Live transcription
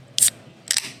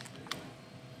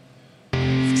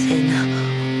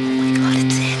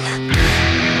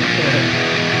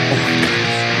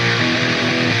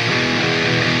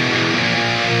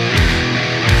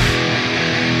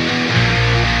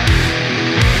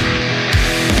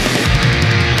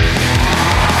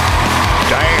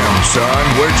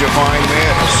Where'd you find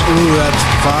this? Ooh, that's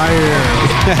fire.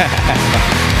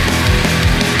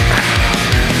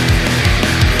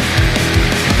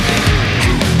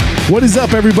 What is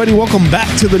up, everybody? Welcome back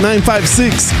to the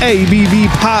 956 ABV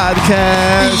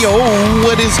podcast. Yo,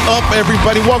 what is up,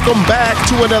 everybody? Welcome back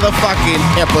to another fucking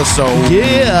episode.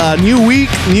 Yeah, new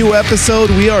week, new episode.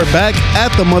 We are back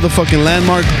at the motherfucking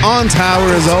Landmark on Tower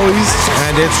as always.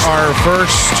 And it's our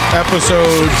first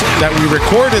episode that we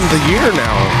record in the year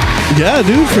now. Yeah,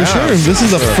 dude, for sure. This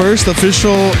is the first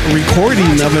official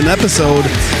recording of an episode,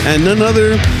 and none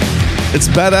other. It's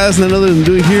badass, none other than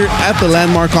do it here at the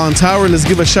Landmark on Tower. Let's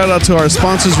give a shout out to our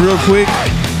sponsors real quick.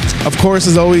 Of course,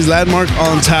 as always, Landmark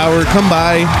on Tower. Come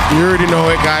by. You already know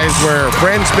it, guys, where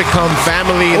friends become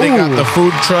family. They got the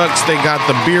food trucks. They got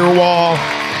the beer wall.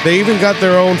 They even got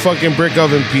their own fucking brick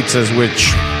oven pizzas,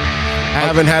 which I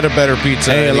haven't had a better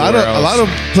pizza. Hey, a lot of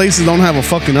places don't have a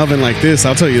fucking oven like this.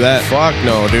 I'll tell you that. Fuck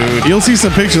no, dude. You'll see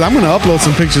some pictures. I'm gonna upload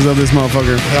some pictures of this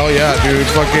motherfucker. Hell yeah, dude.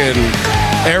 Fucking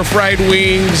air fried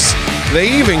wings. They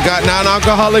even got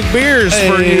non-alcoholic beers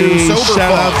for you sober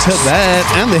shout out to that.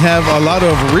 And they have a lot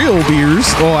of real beers.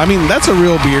 Well, I mean, that's a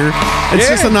real beer. It's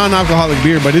just a non-alcoholic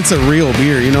beer, but it's a real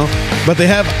beer, you know? But they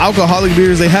have alcoholic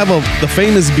beers. They have the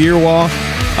famous beer wall.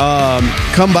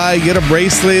 Come by, get a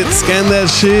bracelet, scan that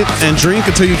shit, and drink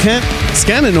until you can't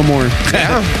scan it no more.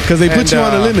 Yeah. Because they put you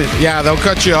on a limit. Yeah, they'll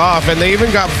cut you off. And they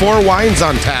even got 4 wines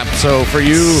on tap. So for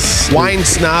you wine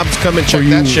snobs, come and check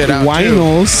that shit out,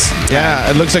 winos. Too.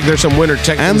 Yeah, it looks like there's some winter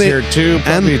Texans here, too.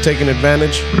 Probably taking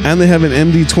advantage. And they have an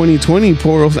MD 2020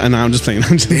 pour. And I'm just playing.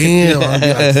 Damn.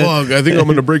 Fuck. I think I'm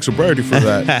going to break sobriety for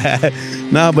that.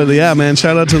 Nah, but yeah, man.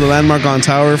 Shout out to the Landmark on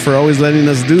Tower for always letting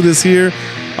us do this here.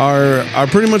 Our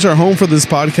pretty much our home for this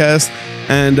podcast.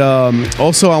 And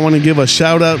also I want to give a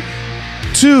shout out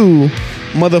to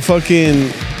motherfucking,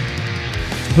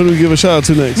 who do we give a shout out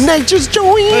to next? Nature's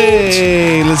Joint.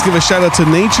 Hey, let's give a shout out to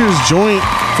Nature's Joint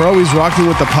for always rocking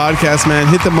with the podcast, man.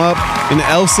 Hit them up in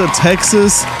Elsa,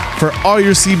 Texas for all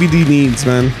your CBD needs,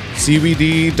 man.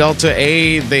 CBD, Delta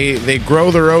 8, they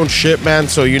grow their own shit, man,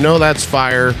 so you know that's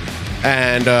fire.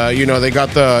 And, they got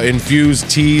the infused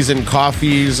teas and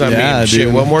coffees. I mean, shit,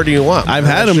 dude. what more do you want? I've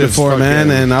had them before,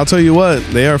 man, and I'll tell you what,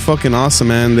 they are fucking awesome,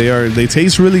 man. They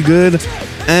taste really good,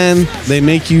 and they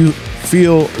make you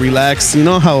feel relaxed. You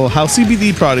know how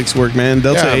CBD products work, man.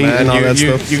 Delta 8 and all that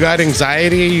stuff. You got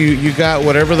anxiety, you got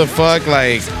whatever the fuck,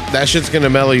 like, that shit's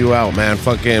gonna mellow you out, man.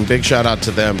 Fucking big shout out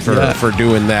to them for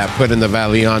doing that, putting the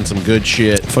Valley on some good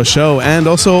shit. For sure. And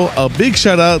also a big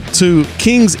shout out to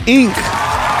King's Ink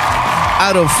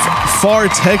out of Far,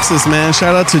 Texas, man.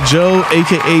 Shout out to Joe,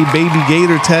 aka Baby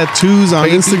Gator Tattoos on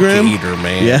Instagram. Gator,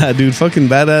 man. Yeah, dude, fucking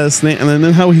badass name. And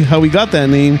then how we got that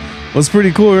name was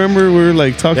pretty cool. Remember, we were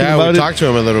like talking about it. Yeah, we talked to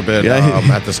him a little bit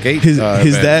at the skate. His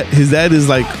dad is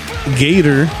like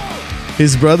Gator.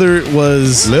 His brother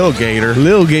was Lil Gator,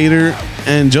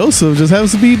 and Joseph just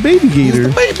happens to be Baby Gator.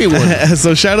 He's the baby one.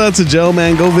 So shout out to Joe,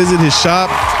 man. Go visit his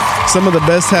shop. Some of the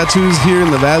best tattoos here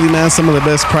in the Valley, man. Some of the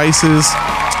best prices.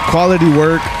 Quality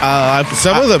work.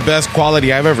 Some of the best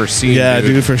quality I've ever seen. Yeah,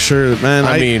 dude, for sure, man.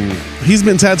 I mean, he's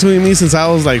been tattooing me since I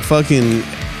was like fucking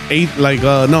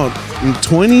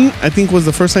 20, I think was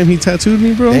the first time he tattooed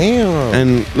me, bro. Damn.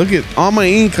 And look at all my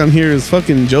ink on here is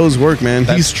fucking Joe's work, man.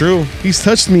 That's true. He's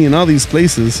touched me in all these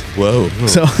places. Whoa.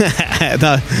 So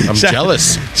I'm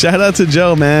jealous. Shout out to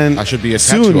Joe, man. I should be a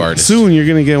tattoo artist. Soon you're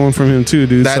gonna get one from him too,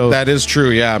 dude. That is true,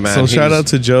 yeah, man. So shout out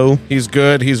to Joe. He's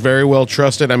good. He's very well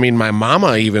trusted. I mean, my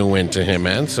mama even went to him,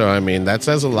 man. So I mean, that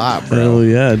says a lot, bro. Hell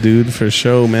yeah, dude, for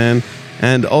sure, man.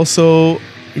 And also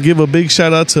give a big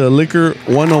shout out to Liquor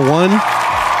 101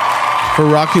 for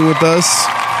rocking with us.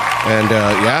 And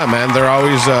yeah, man, they're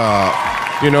always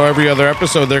every other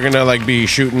episode they're gonna like be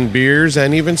shooting beers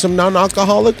and even some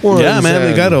non-alcoholic ones. Yeah, man,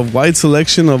 they got a wide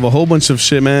selection of a whole bunch of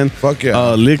shit, man. Fuck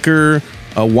yeah. Liquor,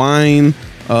 wine,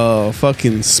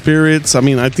 fucking spirits. I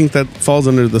mean, I think that falls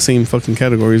under the same fucking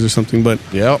categories or something, but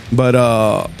yep. But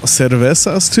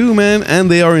cervezas too, man. And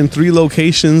they are in 3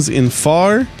 locations: in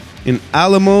Far, in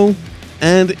Alamo,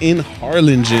 and in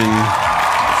Harlingen.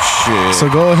 Shit. So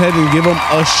go ahead and give them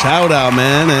a shout out,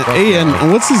 man. And,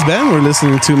 and what's this band we're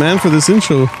listening to, man, for this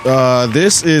intro?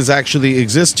 This is actually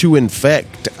Exist to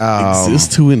Infect.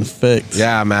 Exist to Infect.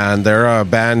 Yeah, man. They're a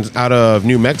band out of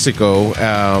New Mexico.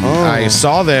 I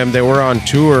saw them. They were on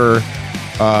tour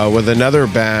with another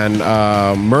band,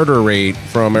 Murder Rate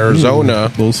from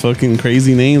Arizona. Those fucking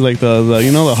crazy names, like the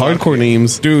hardcore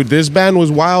names. Dude, this band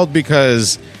was wild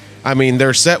because, I mean,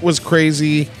 their set was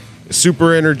crazy,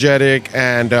 super energetic,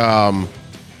 and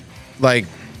like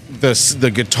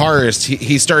the guitarist,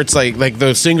 he starts like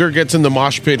the singer gets in the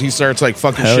mosh pit, he starts like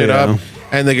fucking shit up,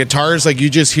 and the guitars, like you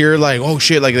just hear like, oh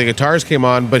shit, like the guitars came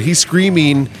on, but he's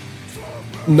screaming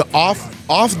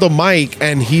off the mic,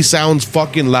 and he sounds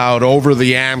fucking loud over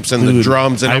the amps and the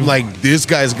drums, and I'm like, this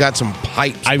guy's got some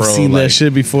pipes. I've seen that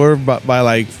shit before by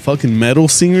like fucking metal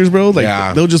singers, bro.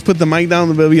 Like they'll just put the mic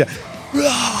down, they'll be like,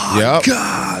 yep.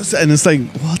 God. And it's like,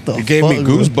 what the fuck? It gave me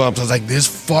goosebumps. I was like, this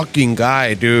fucking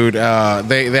guy, dude.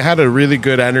 They had a really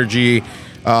good energy.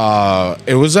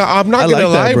 It was I'm not gonna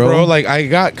lie, bro. Like I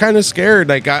got kind of scared.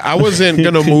 Like I wasn't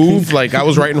gonna move. Like I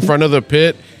was right in front of the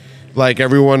pit. Like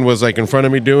everyone was like in front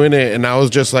of me doing it, and I was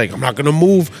just like, I'm not gonna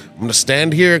move. I'm gonna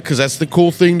stand here because that's the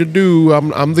cool thing to do.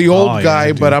 I'm the old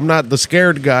guy, but I'm not the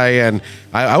scared guy. And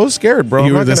I was scared, bro.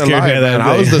 You were the scared guy, man.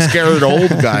 I was the scared old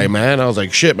guy, man. I was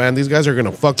like, shit, man. These guys are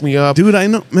gonna fuck me up, dude. I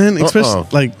know, man. Especially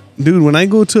like, dude, when I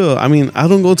go to, I mean, I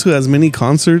don't go to as many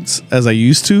concerts as I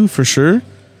used to, for sure.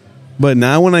 But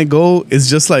now when I go, it's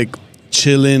just like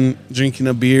chilling, drinking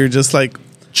a beer, just like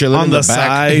chilling on the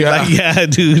side. Yeah,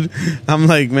 dude. I'm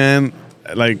like, man,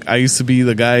 like I used to be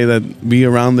the guy that be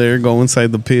around there, go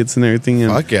inside the pits and everything.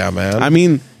 And fuck yeah, man. I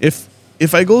mean,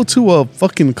 if I go to a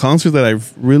fucking concert that I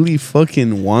really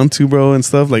fucking want to, bro, and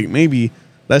stuff, like maybe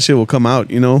that shit will come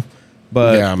out, you know.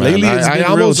 But yeah, man. Lately it's been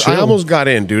I almost got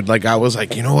in, dude. Like I was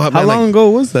like, you know what, man? How long ago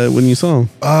was that when you saw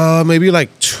him? Maybe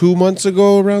like 2 months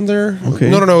ago, around there. Okay.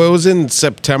 No. It was in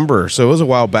September, so it was a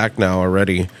while back now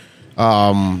already.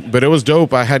 But it was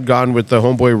dope. I had gone with the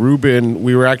homeboy Ruben.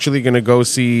 We were actually gonna go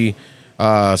see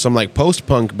some like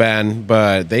post-punk band,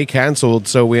 but they canceled,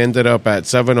 so we ended up at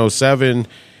 707.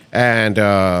 And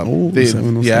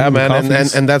yeah, man,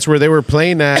 and that's where they were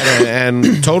playing at,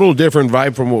 and total different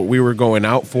vibe from what we were going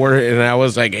out for. And I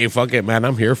was like, hey, fuck it, man,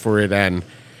 I'm here for it. And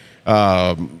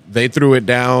they threw it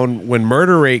down when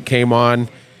Murder Rate came on.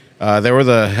 They were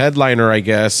the headliner, I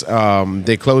guess.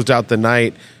 They closed out the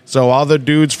night, so all the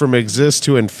dudes from Exist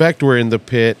to Infect were in the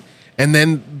pit. And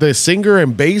then the singer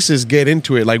and bassist get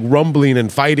into it, like rumbling and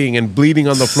fighting and bleeding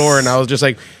on the floor. And I was just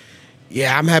like,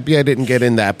 yeah, I'm happy I didn't get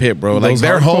in that pit, bro. Like,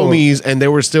 they're homies, and they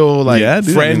were still, like,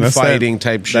 fighting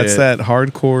type shit. That's that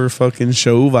hardcore fucking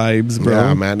show vibes, bro.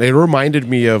 Yeah, man. It reminded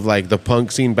me of, like, the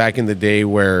punk scene back in the day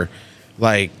where,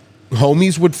 like,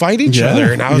 homies would fight each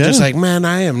other. And I was just like, man,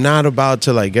 I am not about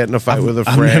to, like, get in a fight with a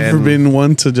friend. I've never been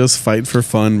one to just fight for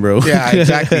fun, bro. Yeah,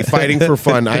 exactly. Fighting for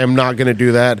fun. I am not going to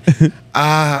do that.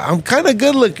 I'm kind of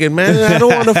good looking, man. I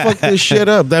don't want to fuck this shit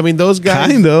up. I mean, those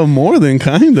guys... Kind of. More than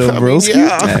kind of, bro.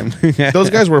 Yeah. Those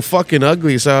guys were fucking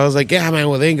ugly. So I was like, yeah, man,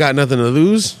 well, they ain't got nothing to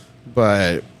lose.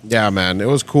 But... yeah, man, it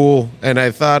was cool. And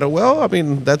I thought, well, I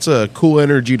mean, that's a cool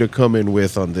energy to come in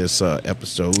with on this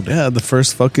episode. Yeah, the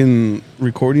first fucking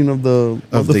recording of the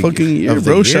fucking year,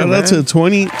 bro. Shout out to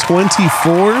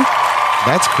 2024.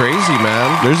 That's crazy,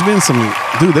 man. There's been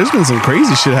some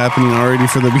crazy shit happening already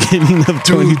for the beginning of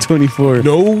 2024.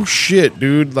 No shit,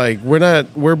 dude. Like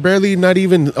we're barely not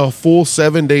even a full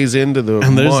 7 days into the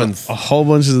month. A whole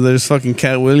bunch of there's fucking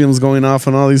Cat Williams going off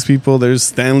on all these people. There's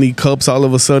Stanley Cups all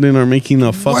of a sudden are making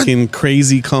a fucking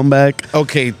crazy comeback.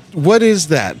 Okay, what is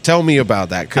that? Tell me about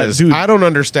that, because I don't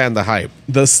understand the hype.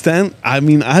 I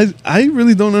mean, I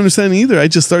really don't understand either. I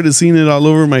just started seeing it all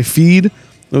over my feed.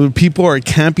 People are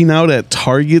camping out at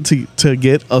Target to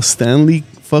get a Stanley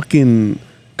fucking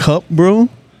cup, bro.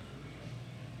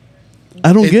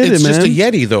 I don't get it, man. It's just a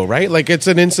Yeti, though, right? Like, it's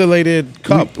an insulated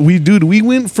cup. We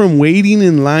went from waiting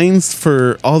in lines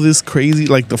for all this crazy,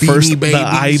 like the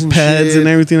iPads and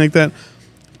everything like that,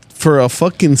 for a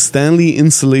fucking Stanley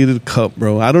insulated cup,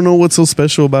 bro. I don't know what's so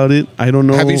special about it. I don't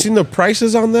know. Have you seen the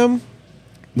prices on them?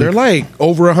 They're like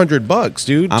over $100,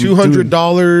 dude.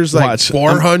 $200, like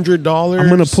 $400. I'm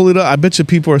gonna pull it up. I bet you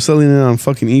people are selling it on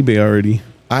fucking eBay already.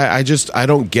 I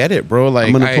don't get it, bro. Like,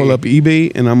 I'm gonna pull up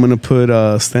eBay and I'm gonna put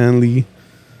Stanley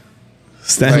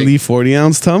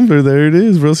 40-ounce tumbler. There it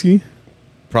is, broski.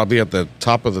 Probably at the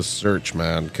top of the search,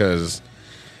 man. Because,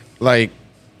 like,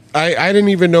 I didn't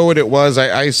even know what it was.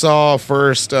 I saw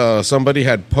first somebody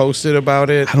had posted about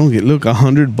it. I don't get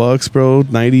 $100, bro.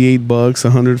 $98,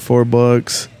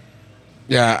 $104.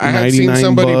 Yeah, I had seen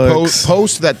somebody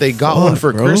post that they got one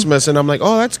for Christmas, and I'm like,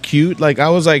 oh, that's cute. Like, I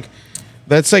was like,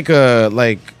 that's like a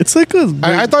It's like a.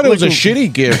 I thought it was a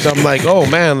shitty gift. I'm like, oh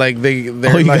man, like they're you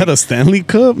like, got a Stanley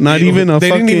Cup, not even a. They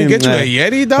fucking, didn't even get you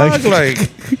a Yeti, dog. Like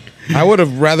I would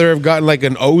have rather have gotten like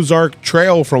an Ozark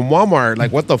Trail from Walmart.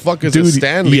 Like, what the fuck is a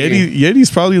Stanley? Yeti's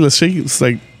probably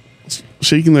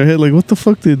shaking their head like, what the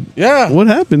fuck what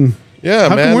happened? Yeah,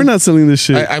 how come we're not selling this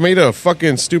shit? I made a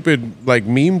fucking stupid like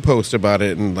meme post about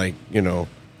it, and like, you know,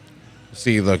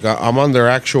 see, look, I'm on their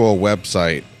actual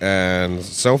website, and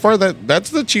so far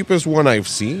that's the cheapest one I've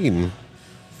seen.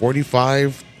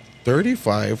 $45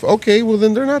 $35. Okay, well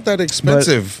then they're not that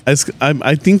expensive. But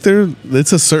I think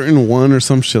it's a certain one or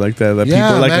some shit like that. Yeah,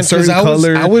 people like man, a certain 'cause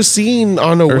color. I was seeing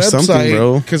on a or something, website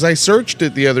bro. because I searched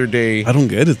it the other day, I don't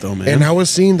get it though, man. and I was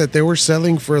seeing that they were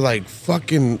selling for like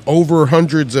fucking over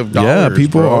hundreds of dollars. yeah,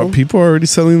 people are already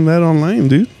selling that online,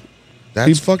 dude.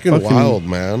 That's people fucking wild,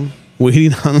 man.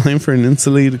 Waiting online for an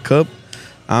insulated cup.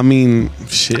 I mean,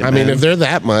 shit. I mean, man. if they're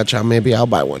that much, maybe I'll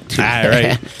buy one too. All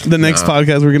right. The next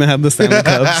podcast, we're gonna have the Stanley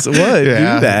Cups. What?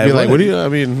 Yeah. Do that. Be like, what do you? I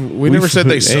mean, we never said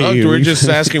they sucked. Hey, We're just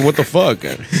asking what the fuck.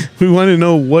 We want to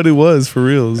know what it was for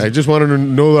reals. I just wanted to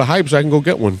know the hype so I can go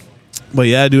get one. But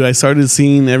yeah, dude, I started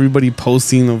seeing everybody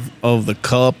posting of the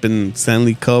cup and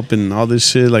Stanley Cup and all this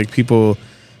shit. Like people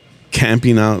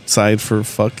camping outside for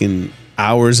fucking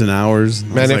hours and hours.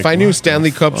 Man, if I knew Stanley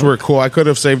Cups were cool, I could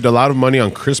have saved a lot of money on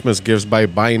Christmas gifts by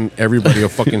buying everybody a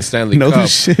fucking Stanley No Cup.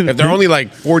 shit, if they're dude. only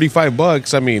like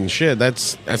 $45, I mean, shit,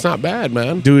 that's not bad,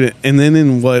 man. Dude, and then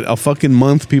in a fucking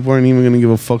month, people aren't even gonna give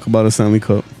a fuck about a Stanley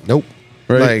Cup. Nope.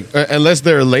 Right. Like unless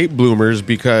they're late bloomers,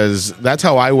 because that's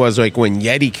how I was like when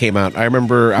Yeti came out. I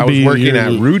remember I was working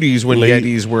at Rudy's when late.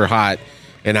 Yetis were hot,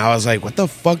 and I was like, "What the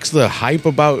fuck's the hype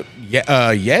about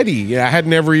Yeti?" Yeah, I had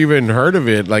never even heard of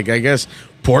it. Like, I guess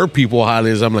poor people had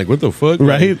this. I'm like, "What the fuck?"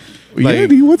 Right? Like,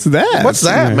 Yeti, what's that? what's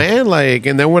that, man? Like,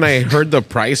 and then when I heard the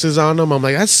prices on them, I'm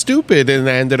like, that's stupid. And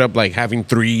I ended up like having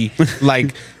 3.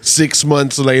 Like 6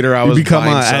 months later, I was become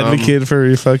an buying some. advocate for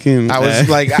your fucking. I was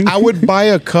like, I would buy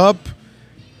a cup.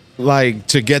 Like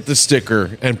to get the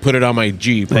sticker and put it on my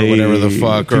Jeep or whatever the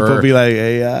fuck. People be like,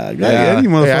 "Hey, I got a Yeti,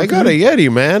 motherfucker. Hey, I got a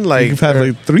Yeti, man." Like, You've had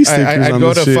like 3 stickers I'd on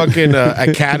go this to shit. fucking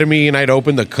Academy and I'd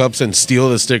open the cups and steal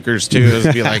the stickers too.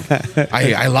 It'd be like,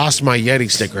 I lost my Yeti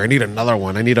sticker. I need another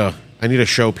one. I need to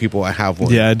show people I have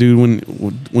one. Yeah, dude.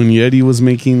 When Yeti was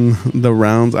making the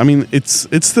rounds, I mean, it's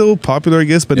still popular, I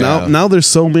guess. But now there's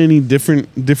so many different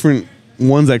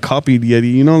ones that copied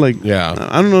Yeti. You know, like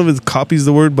I don't know if it's copies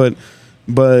the word, but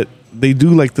they do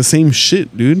like the same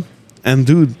shit, dude. And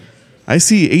dude, I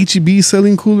see HEB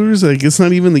selling coolers. Like it's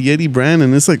not even the Yeti brand,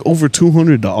 and it's like over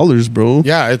 $200, bro.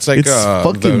 Yeah, it's like it's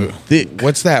fucking thick.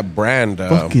 What's that brand?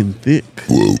 Fucking thick.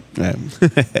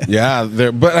 Yeah,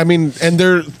 but I mean, and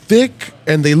they're thick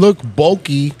and they look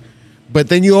bulky. But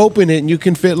then you open it and you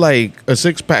can fit like a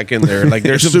 6-pack in there. Like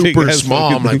they're It's a super big-ass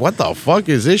small. fucking I'm like, thing. what the fuck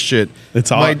is this shit?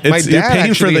 It's all. My You're paying for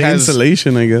actually the has-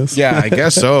 insulation, I guess. Yeah, I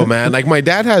guess so, man. Like my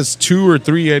dad has 2 or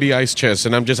 3 Yeti ice chests,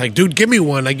 and I'm just like, dude, give me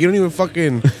one. Like you don't even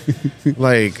fucking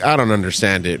like. I don't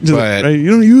understand it, Just, but right,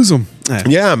 you don't use them.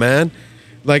 yeah, man.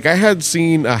 Like I had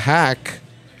seen a hack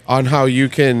on how you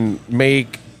can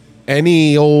make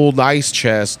any old ice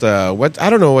chest. What I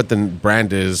don't know what the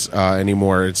brand is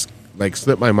anymore. It's like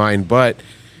slipped my mind, but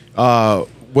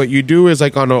what you do is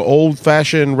like on an old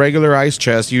fashioned regular ice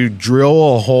chest, you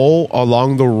drill a hole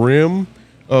along the rim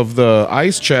of the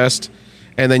ice chest,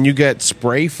 and then you get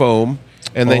spray foam,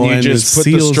 and then you and just it put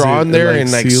the seals straw it. in there It,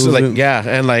 and like seals it.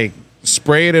 and like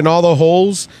spray it in all the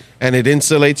holes, and it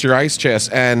insulates your ice chest.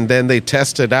 And then they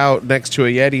test it out next to a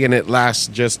Yeti, and it lasts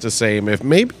just the same, if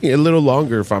maybe a little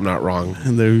longer, if I'm not wrong.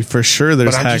 And there for sure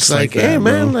there's But I'm hacks just like, that, hey,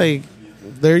 man, bro. like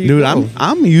there you Dude, go.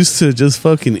 I'm used to just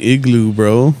fucking Igloo,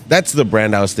 bro. That's the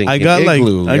brand I was thinking. I got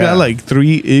Igloo, I got like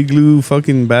 3 Igloo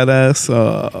fucking badass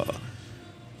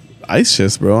ice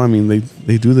chests, bro. I mean,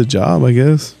 they do the job, I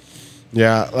guess.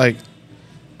 Yeah, like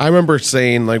I remember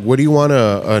saying, like, what do you want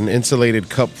an insulated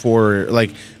cup for?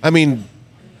 Like, I mean,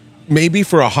 maybe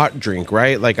for a hot drink,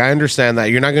 right? Like, I understand that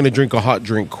you're not going to drink a hot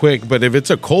drink quick, but if it's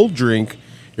a cold drink,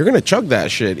 you're going to chug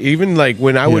that shit. Even like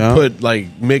when I would put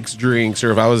like mixed drinks,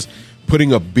 or if I was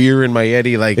putting a beer in my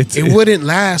Yeti, like it wouldn't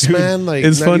last, man. Like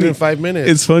it's not funny. even 5 minutes.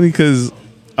 It's funny because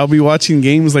I'll be watching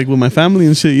games like with my family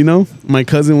and shit, you know? My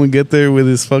cousin would get there with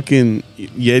his fucking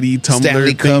Yeti tumbler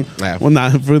Stanley thing. Cup. Yeah. Well,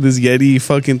 not for this Yeti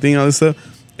fucking thing, all this stuff.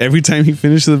 Every time he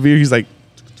finishes the beer, he's like,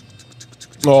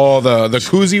 Oh, the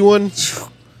koozie one?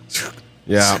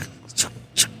 Yeah.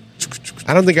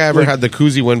 I don't think I ever had the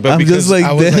koozie one, but I'm because just like,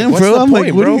 I was damn, what's bro. the I'm point,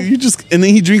 like, what bro? are you just, and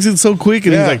then he drinks it so quick,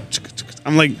 and Yeah. he's like,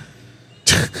 I'm like,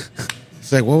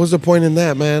 It's like, what was the point in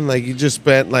that, man? Like, you just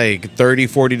spent like $30,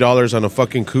 $40 on a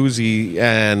fucking koozie,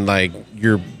 and like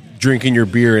you're drinking your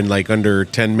beer in like under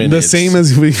 10 minutes. the same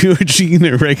as if you were drinking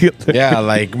it regular. Yeah,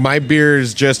 like my beer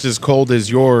is just as cold as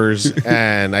yours,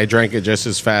 and I drank it just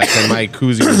as fast, and my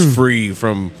koozie was free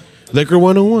from Liquor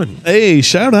 101. Hey,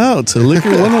 shout out to Liquor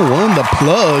 101, the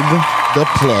plug. The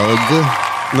plug.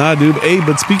 Nah, dude. Hey,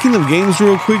 but speaking of games,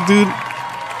 real quick, dude,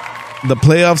 the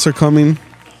playoffs are coming.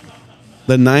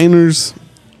 The Niners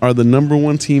are the number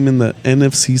 1 team in the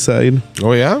NFC side.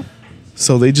 Oh, yeah?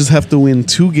 So they just have to win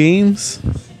 2 games,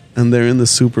 and they're in the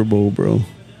Super Bowl, bro.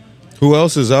 Who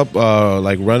else is up,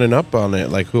 like running up on it?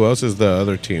 Like who else is the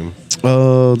other team?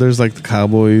 Oh, there's like the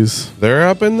Cowboys. They're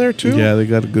up in there too? Yeah, they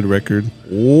got a good record.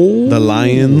 Ooh. The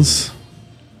Lions,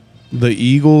 the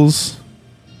Eagles.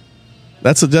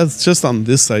 That's just on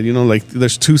this side. You know, like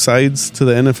there's two sides to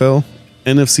the NFL,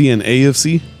 NFC and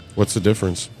AFC. What's the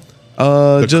difference?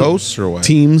 The coasts or what?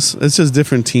 Teams. It's just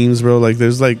different teams, bro. Like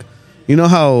there's like, you know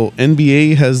how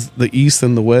NBA has the East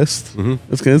and the West?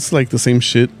 Mm-hmm. It's like the same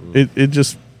shit. It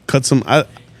just cuts them. I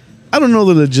don't know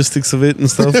the logistics of it and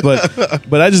stuff,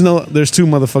 but I just know there's two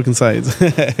motherfucking sides.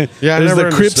 Yeah, there's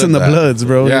the Crips and the Bloods,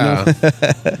 bro. Yeah,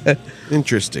 you know?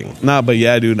 Interesting. Nah, but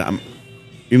yeah, dude.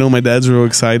 My dad's real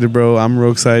excited, bro. I'm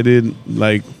real excited.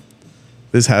 Like,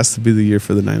 this has to be the year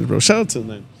for the Niners, bro. Shout out to the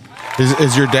Niners.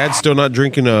 Is your dad still not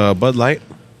drinking a Bud Light?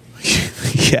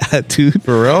 Yeah, dude.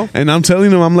 For real? And I'm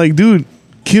telling him, I'm like, dude,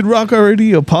 Kid Rock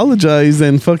already apologized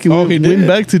and fucking went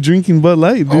back to drinking Bud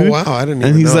Light, dude. Oh, wow. I didn't even know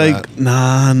And he's that. like,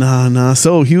 nah.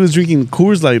 So he was drinking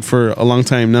Coors Light for a long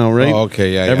time now, right? Oh,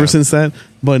 okay, yeah, Ever since that.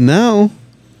 But now,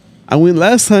 I went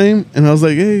last time and I was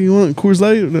like, hey, you want Coors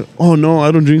Light? Oh, no,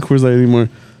 I don't drink Coors Light anymore.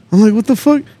 I'm like, what the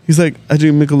fuck? He's like, I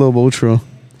drink Michelob Ultra.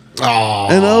 Oh.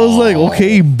 And I was like,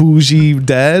 okay, bougie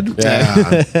dad.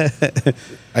 Yeah.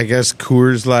 I guess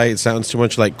Coors Light sounds too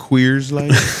much like Queers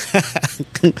Light.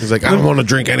 He's like, I don't want to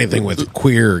drink anything with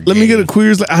queer. Let me get a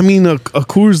Coors Light. I mean, a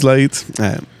Coors Light.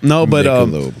 No, but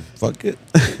Michelob. Fuck it.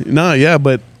 nah, yeah,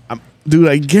 but dude,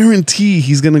 I guarantee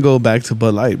he's gonna go back to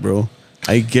Bud Light, bro.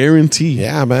 I guarantee.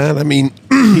 Yeah, man. I mean,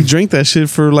 he drank that shit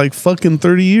for like fucking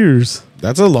 30 years.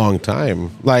 that's a long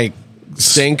time. Like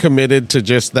staying committed to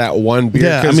just that one beer.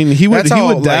 Yeah, I mean, he would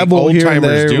dabble here and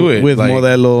there with like,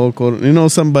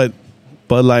 Modelo, some, but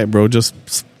Bud Light, bro, just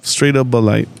straight up Bud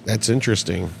Light. That's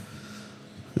interesting.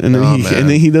 And then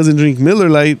he doesn't drink Miller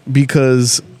Lite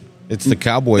because it's the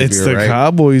Cowboy beer, it's the right?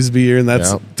 Cowboys beer, and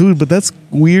that's dude. But that's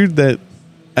weird that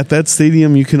at that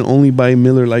stadium you can only buy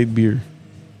Miller Lite beer.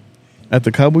 At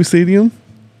the Cowboy Stadium,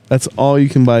 that's all you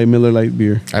can buy, Miller Lite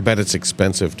beer. I bet it's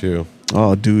expensive too.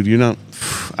 Oh, dude, you're not.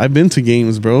 I've been to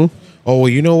games, bro. Oh, well,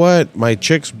 you know what? My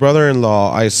chick's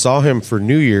brother-in-law, I saw him for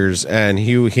New Year's, and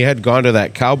he had gone to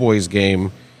that Cowboys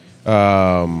game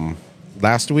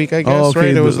last week, I guess, Oh, okay.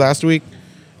 right? It was last week.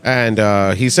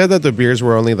 And he said that the beers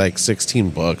were only like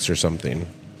 $16 or something.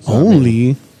 So,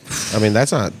 Only? I mean,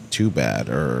 that's not too bad.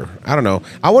 Or, I don't know.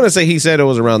 I want to say he said it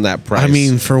was around that price. I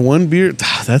mean, for one beer,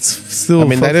 that's still. I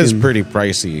mean, that is pretty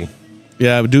pricey.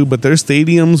 Yeah, dude, but there's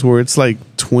stadiums where it's like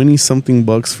 20-something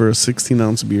bucks for a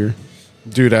 16-ounce beer.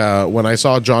 Dude, when I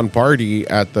saw John Party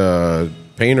at the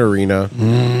Paint Arena,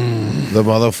 the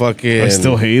motherfucking... I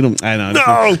still hate him. I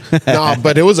know. No,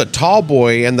 but it was a tall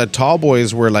boy, and the tall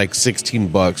boys were like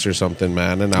 $16 or something,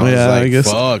 man. And I was like, I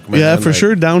guess, fuck, man. Yeah, for like,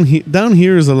 sure. Down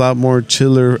here is a lot more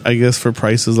chiller, I guess, for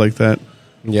prices like that.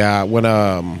 Yeah, when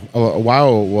a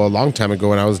long time ago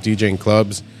when I was DJing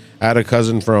clubs, I had a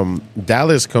cousin from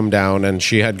Dallas come down, and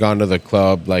she had gone to the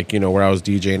club, like, where I was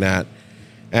DJing at.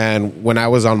 And when I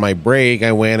was on my break,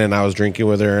 I went and I was drinking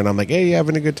with her, and I'm like, hey, you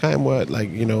having a good time? What? Like,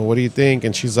 what do you think?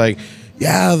 And she's like,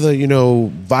 yeah, the,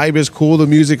 vibe is cool. The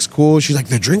music's cool. She's like,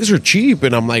 the drinks are cheap.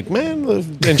 And I'm like, man.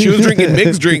 And she was drinking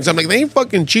mixed drinks. I'm like, they ain't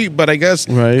fucking cheap. But I guess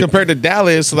compared to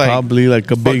Dallas, like, probably like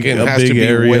a big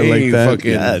area like that.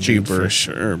 Fucking cheaper. Dude, for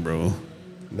sure, bro.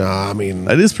 Nah, I mean,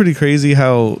 that is pretty crazy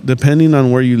how depending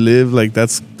on where you live, like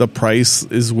that's the price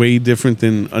is way different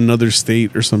than another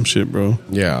state or some shit, bro.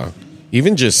 Yeah.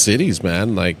 Even just cities,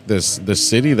 man. Like the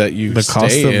city that you the stay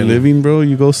cost of in, living, bro.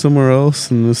 You go somewhere else,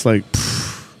 and it's like,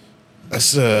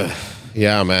 that's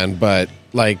yeah, man. But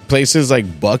like places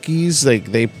like Bucky's, like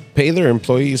they pay their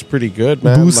employees pretty good,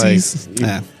 man. Bussy's,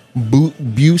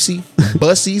 Bussy,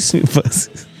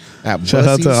 Bussy's. Shout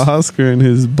out to Oscar and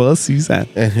his Bussies.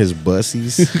 And his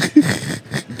Bussies.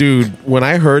 Dude, when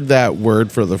I heard that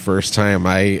word for the first time,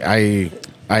 I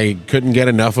couldn't get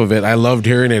enough of it. I loved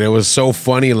hearing it. It was so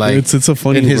funny. Like it's a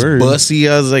funny in his word. Bussy,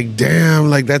 I was like, damn,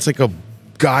 like that's like a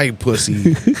guy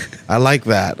pussy. I like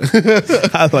that.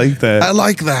 I like that. I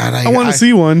like that. I want to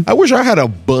see one. I wish I had a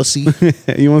Bussy.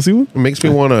 You want to see one? It makes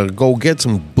me want to go get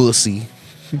some Bussy.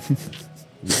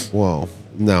 Well,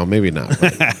 no, maybe not.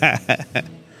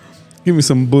 Give me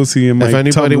some Bussy in my If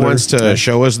anybody Tumblr. wants to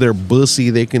show us their Bussy,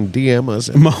 they can DM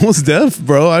us. Most deaf,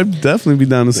 bro. I'd definitely be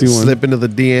down to see one. Slip into the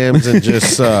DMs and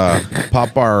just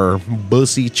pop our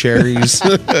Bussy cherries.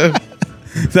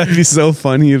 That'd be so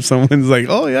funny if someone's like,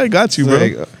 "Oh yeah, I got you, bro."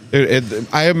 Like,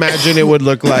 I imagine it would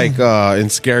look like in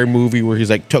Scary Movie where he's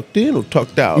like tucked in or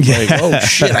tucked out. Yeah. Like, oh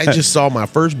shit, I just saw my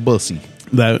first Bussy.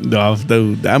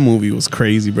 That movie was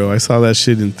crazy, bro. I saw that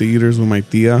shit in theaters with my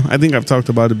tia. I think I've talked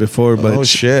about it before, but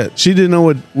shit, she didn't know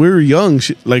what we were young.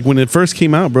 Like when it first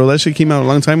came out, bro. That shit came out a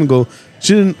long time ago.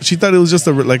 She thought it was just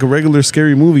a regular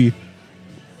scary movie.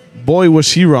 Boy, was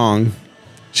she wrong.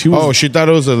 She thought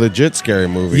it was a legit scary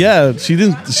movie. Yeah, she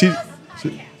didn't.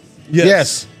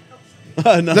 Yes.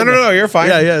 No, you're fine.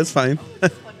 Yeah, it's fine.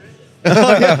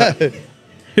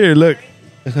 Here, look.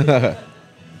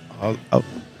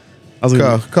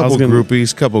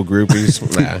 Couple groupies.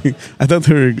 Nah. I thought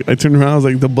I turned around. I was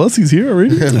like, the Bussy's here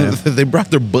already. They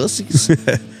brought their bussies.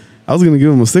 I was gonna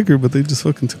give them a sticker, but they just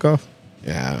fucking took off.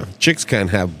 Yeah, chicks can't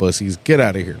have bussies. Get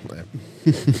out of here, man.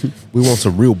 We want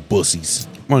some real bussies.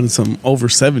 Wanted some over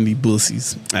 70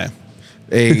 bussies.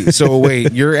 Hey, so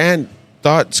wait, your aunt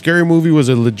thought Scary Movie was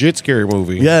a legit scary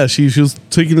movie? Yeah, she was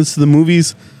taking us to the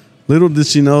movies. Little did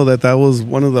she know that was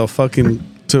one of the fucking.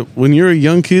 When you're a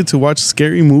young kid to watch a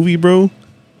scary movie, bro,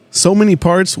 so many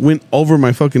parts went over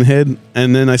my fucking head.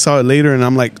 And then I saw it later and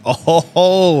I'm like,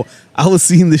 oh, I was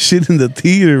seeing this shit in the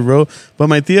theater, bro. But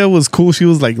my tia was cool. She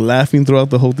was like laughing throughout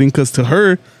the whole thing because to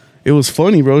her, it was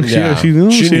funny, bro. She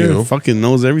knew. Fucking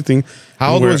knows everything.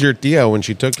 How old was your tia when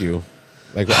she took you?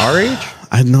 Like our age?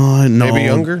 I know. Maybe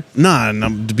younger? Nah,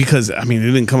 because I mean, it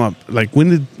didn't come up. Like when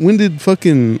did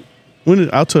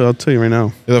I'll tell you right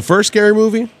now. The first Scary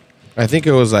Movie? I think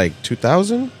it was like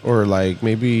 2000 or like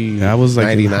maybe I was like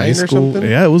 99 or something.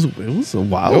 Yeah, it was a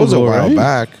while. It was ago, a while right?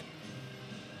 back.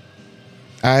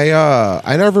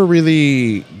 I never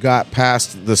really got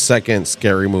past the second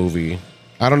Scary Movie.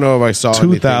 I don't know if I saw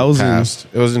 2000. anything past.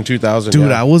 It was in 2000. Dude,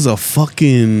 yeah. I was a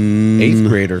fucking 8th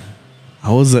grader.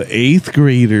 I was an 8th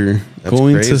grader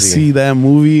going crazy. to see that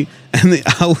movie, and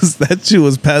that shit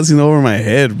was passing over my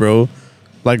head, bro.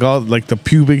 Like all the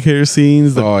pubic hair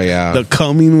scenes. The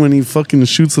coming when he fucking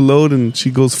shoots a load and she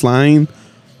goes flying.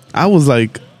 I was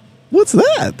like, what's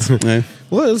that?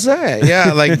 What is that?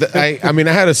 Yeah, like I mean,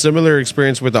 I had a similar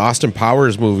experience with the Austin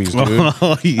Powers movies, dude.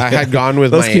 Oh, yeah. I had gone with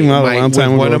Those came out a long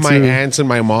time one ago, of my too. aunts and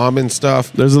my mom and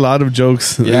stuff. There's a lot of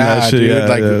jokes. In that shit. Dude,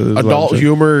 like there's adult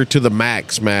humor to the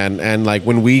max, man. And like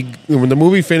when the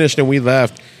movie finished and we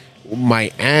left,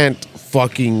 my aunt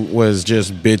fucking was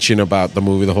just bitching about the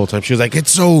movie the whole time. She was like,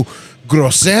 it's so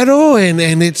grosero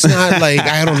and it's not like,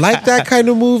 I don't like that kind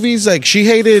of movies. Like she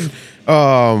hated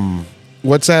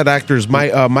what's that actor's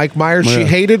Mike Myers. She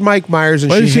hated Mike Myers. And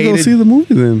why did she go see the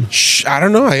movie then? I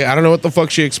don't know. I don't know what the fuck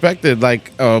she expected,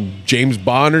 like James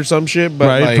Bond or some shit. But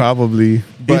right, like, probably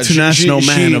international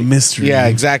man of mystery. Yeah,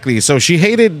 exactly. So she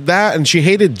hated that, and she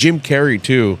hated Jim Carrey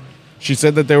too. She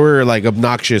said that they were like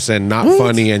obnoxious and not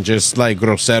funny and just like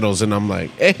groseros. And I'm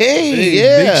like, hey,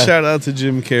 yeah. Big shout out to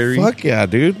Jim Carrey. Fuck yeah,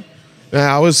 dude.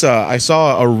 I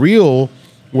saw a reel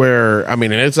where, I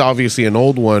mean, and it's obviously an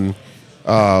old one,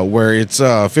 where it's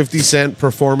 50 Cent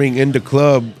performing in the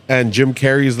club and Jim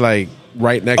Carrey's like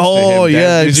right next to him. Oh,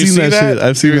 yeah. I've seen that shit.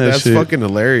 I've seen that that's shit. That's fucking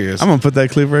hilarious. I'm going to put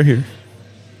that clip right here.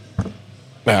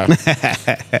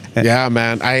 Yeah,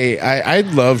 man. I'd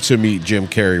love to meet Jim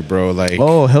Carrey, bro. Like,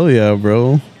 oh hell yeah,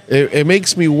 bro. It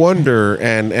makes me wonder,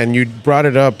 and you brought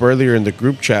it up earlier in the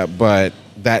group chat, but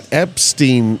that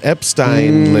Epstein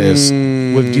list.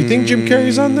 Do you think Jim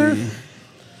Carrey's on there?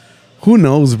 Who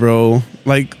knows, bro?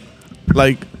 Like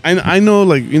I know,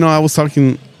 like, you know, I was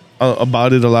talking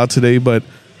about it a lot today, but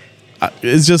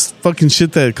it's just fucking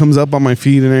shit that comes up on my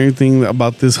feed and everything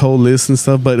about this whole list and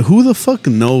stuff. But who the fuck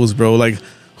knows, bro? Like,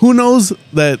 who knows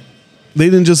that they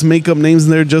didn't just make up names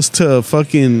in there just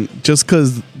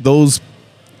because those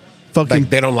fucking like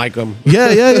they don't like them.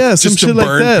 Yeah, some shit like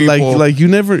that. People. Like you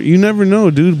never know,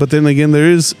 dude. But then again,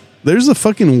 there's a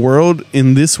fucking world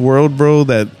in this world, bro,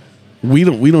 that we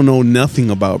don't know nothing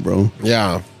about, bro.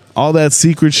 Yeah, all that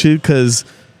secret shit. Because,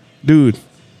 dude,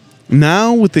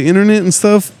 now with the internet and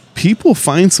stuff, people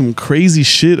find some crazy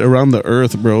shit around the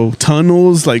earth, bro.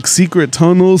 Tunnels, like secret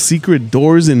tunnels, secret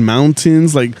doors in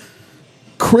mountains, like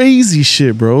crazy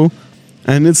shit, bro.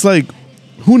 And it's like,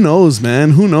 who knows,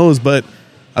 man? Who knows? But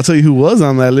I'll tell you who was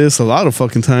on that list a lot of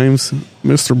fucking times.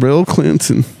 Mr. Bill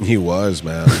Clinton. He was,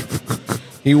 man.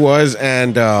 He was.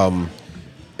 And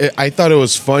I thought it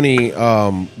was funny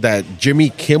that Jimmy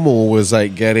Kimmel was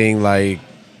like getting like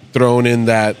thrown in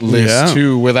that list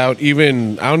too without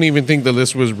even, I don't even think the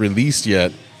list was released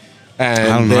yet.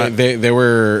 And they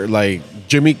were like,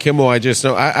 Jimmy Kimmel, I just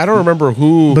know, I don't remember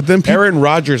who, but then Aaron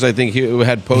Rodgers, I think he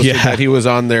had posted that he was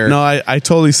on there. No, I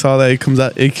totally saw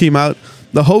that. It came out,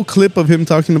 the whole clip of him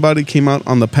talking about it came out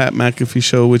on the Pat McAfee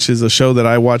show, which is a show that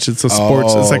I watch. It's a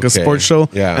sports, it's like a sports show.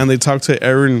 Yeah. And they talk to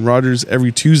Aaron Rodgers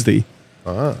every Tuesday.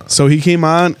 So he came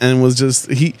on and was just,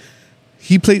 he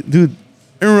played, dude,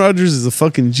 Aaron Rodgers is a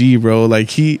fucking G, bro.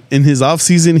 Like, he, in his off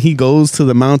season, he goes to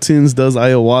the mountains, does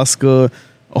ayahuasca,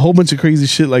 a whole bunch of crazy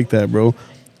shit like that, bro.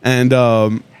 And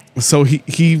so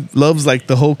he loves like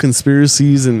the whole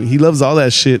conspiracies, and he loves all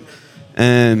that shit.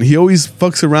 And he always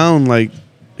fucks around, like,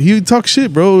 he talks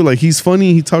shit, bro. Like, he's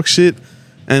funny, he talks shit.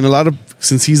 And a lot of,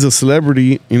 since he's a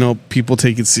celebrity, you know, people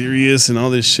take it serious and all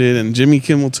this shit. And Jimmy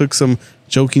Kimmel took some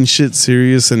joking shit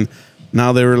serious, and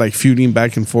now they were like feuding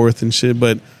back and forth and shit.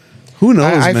 But who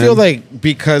knows, I man? feel like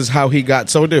because how he got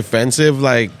so defensive,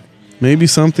 like, maybe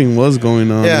something was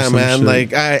going on. yeah, man. Shit.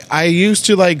 Like, I used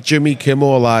to like Jimmy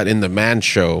Kimmel a lot in the Man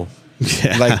Show.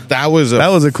 Yeah. Like, that was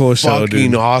a cool show, dude.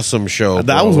 fucking awesome show.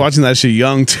 I was watching that shit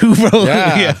young too, bro.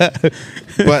 Yeah.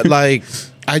 But like,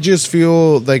 I just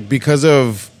feel like because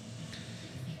of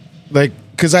like,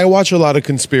 because I watch a lot of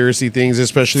conspiracy things,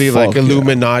 especially like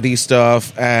Illuminati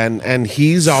stuff, and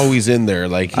he's always in there.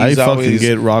 Like, he's I always fucking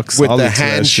get rock with solid the to that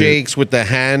handshakes, with the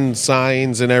hand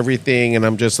signs and everything. And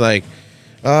I'm just like,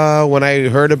 when I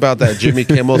heard about that Jimmy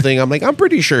Kimmel thing, I'm like, I'm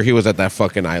pretty sure he was at that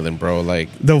fucking island, bro. Like,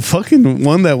 the fucking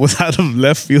one that was out of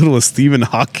left field was Stephen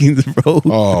Hawking, bro.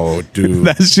 oh, dude,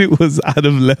 That shit was out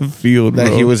of left field, that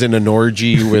bro. he was in an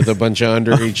orgy with a bunch of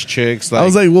underage chicks. Like, I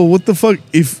was like, well, what the fuck?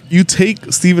 If you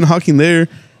take Stephen Hawking there,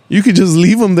 you could just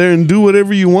leave him there and do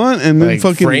whatever you want, and then Like,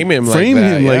 fucking frame him like frame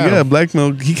that, him, like, yeah.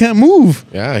 blackmail. He can't move.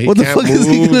 yeah, he what the can't fuck is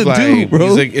he move, gonna like, do, bro?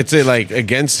 He's like, it's like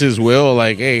against his will.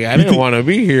 Like, hey, I didn't want to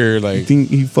be here. I Like, think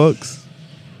he fucks.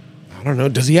 I don't know.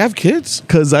 Does he have kids?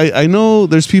 Because I know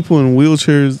there's people in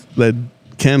wheelchairs that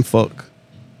can fuck.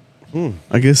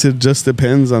 I guess it just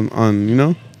depends on you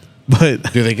know,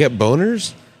 but Do they get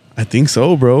boners? I think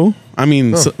so, bro. I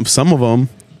mean, some of them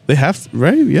they have to,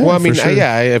 right? Yeah. Well, I mean, for sure.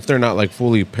 yeah, if they're not like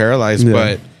fully paralyzed, Yeah.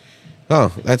 but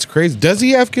oh, that's crazy. Does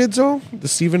he have kids though?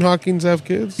 Does Stephen Hawking's have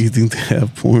kids? You think they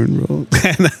have porn, bro?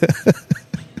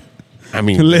 I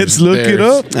mean, Let's look it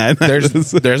up.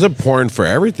 There's a porn for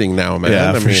everything now, man.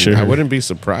 Yeah, I for mean, sure. I wouldn't be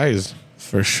surprised.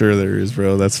 For sure there is,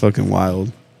 bro. That's fucking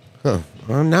wild. Huh.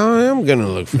 Well, now I am gonna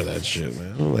look for that shit,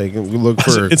 man. Like, look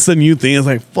for. It's the new thing. It's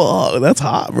like, fuck, that's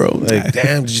hot, bro. Like,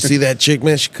 damn, did you see that chick,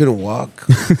 man? She couldn't walk.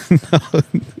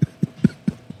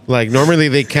 Like, normally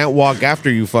they can't walk after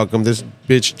you fuck them. This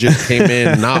bitch just came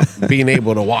in not being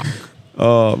able to walk.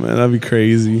 Oh, man, that'd be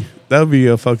crazy. That'd be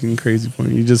a fucking crazy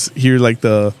point. You just hear like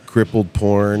the Crippled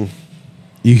porn.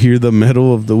 you hear the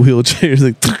metal of the wheelchairs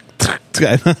like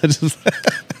just,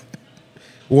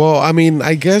 Well, I mean,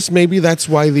 I guess maybe that's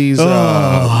why these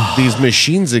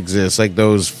machines exist, like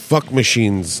those fuck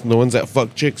machines, the ones that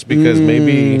fuck chicks, because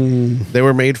maybe they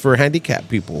were made for handicapped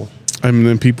people. I mean,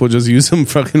 then people just use them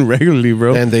fucking regularly,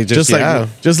 bro. And they just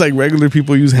like regular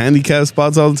people use handicap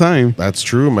spots all the time. That's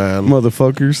true, man.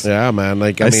 Motherfuckers. Yeah, man.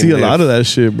 Like, I mean, see a lot of that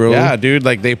shit, bro. Yeah, dude.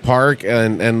 Like, they park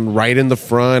and right in the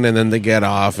front, and then they get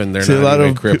off, and they're See, not a lot even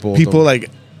of crippled. people like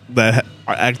that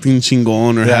are acting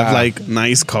chingon or Yeah. have like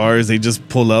nice cars. They just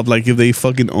pull up like if they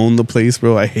fucking own the place,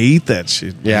 bro. I hate that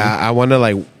shit. Bro. Yeah, I want to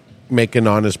like make an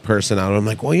honest person out of them.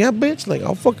 Like, well, yeah, bitch. Like,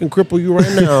 I'll fucking cripple you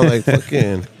right now. Like,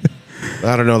 fucking.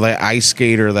 I don't know, like ice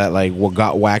skater that like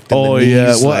got whacked in the knees.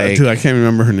 Yeah, well, like, dude, I can't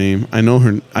remember her name. I know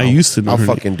her. I used to know. I'll her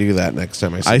fucking do that next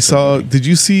time I see I saw. somebody. Did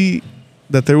you see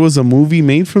that there was a movie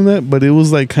made from that? But it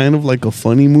was like kind of like a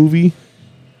funny movie.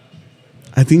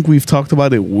 I think we've talked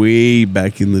about it way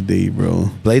back in the day, bro.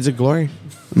 Blades of Glory.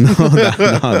 No,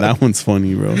 that one's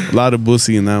funny, bro. A lot of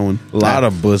Bussy in that one. A lot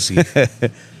of Bussy.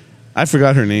 I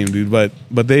forgot her name, dude. But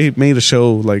they made a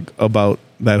show like about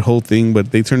that whole thing.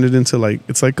 But they turned it into like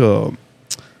it's like a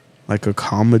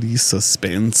comedy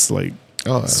suspense like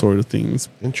sort of things.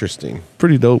 Interesting.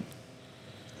 Pretty dope.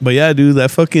 But yeah, dude,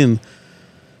 that fucking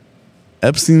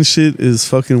Epstein shit is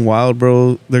fucking wild,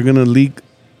 bro. They're gonna leak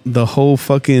the whole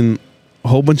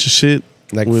bunch of shit.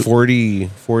 Like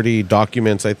 40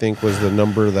 documents, I think, was the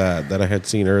number that I had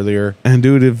seen earlier. And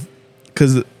dude,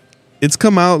 because it's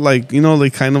come out like, you know,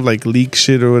 like kind of like leak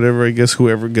shit or whatever. I guess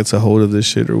whoever gets a hold of this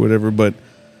shit or whatever. But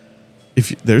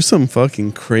there's some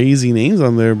fucking crazy names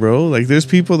on there, bro. Like there's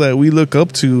people that we look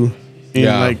up to,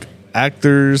 like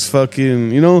actors,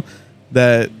 fucking, you know,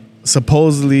 that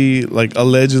supposedly like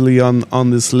allegedly on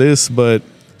this list. But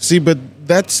see, but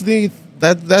that's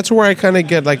where I kind of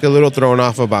get like a little thrown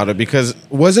off about it, because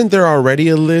wasn't there already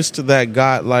a list that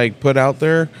got like put out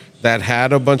there that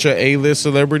had a bunch of A-list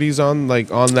celebrities on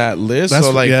that list? That's,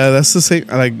 so like, yeah, that's the same.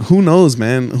 Like, who knows,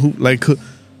 man?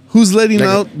 Who's letting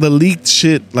out the leaked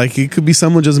shit? Like, it could be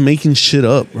someone just making shit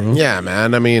up, bro. yeah,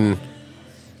 man. I mean,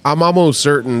 I'm almost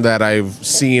certain that I've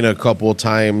seen a couple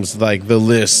times like the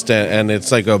list, and it's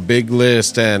like a big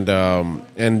list, and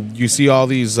you see all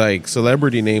these like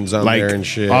celebrity names on Like, there and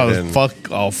shit.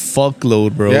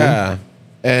 fuckload, bro. Yeah.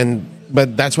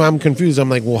 But that's why I'm confused. I'm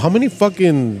like, well, how many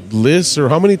fucking lists or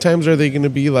how many times are they going to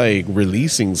be like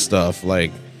releasing stuff?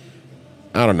 Like,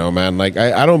 I don't know, man. Like,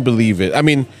 I don't believe it. I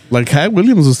mean, like Cat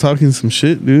Williams was talking some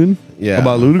shit, dude. Yeah.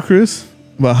 About Ludacris,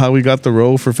 about how we got the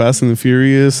role for Fast and the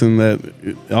Furious, and that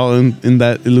all in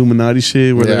that Illuminati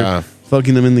shit where they're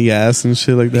fucking them in the ass and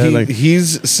shit like that.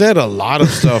 He's said a lot of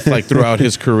stuff like throughout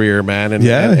his career, man. And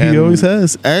he always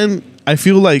has. And I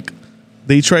feel like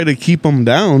they try to keep him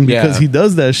down because he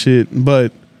does that shit,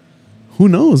 but who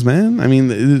knows, man? I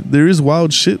mean, there is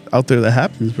wild shit out there that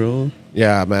happens, bro.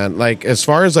 Yeah, man. Like, as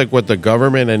far as like what the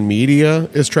government and media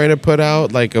is trying to put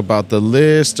out, like about the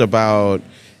list, about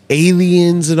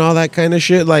aliens and all that kind of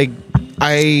shit, like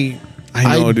I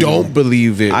don't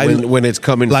believe it when it's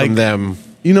coming from them.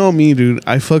 You know me, dude.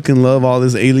 I fucking love all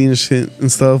this alien shit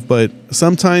and stuff, but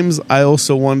sometimes I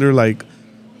also wonder, like,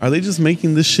 are they just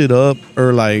making this shit up,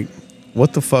 or like,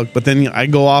 what the fuck? But then I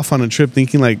go off on a trip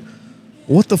thinking, like,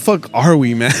 what the fuck are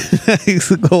we, man? I used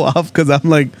to go off because I'm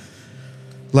like,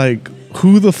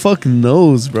 who the fuck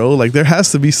knows, bro? Like, there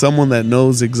has to be someone that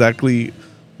knows exactly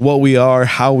what we are,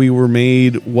 how we were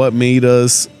made, what made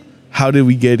us, how did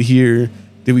we get here?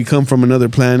 Did we come from another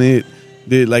planet?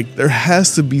 There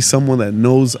has to be someone that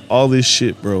knows all this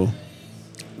shit, bro.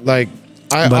 Like,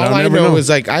 all I know is,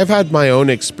 like, I've had my own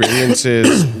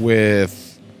experiences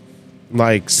with,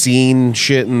 like, seeing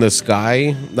shit in the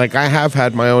sky. Like, I have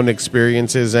had my own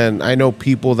experiences, and I know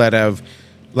people that have,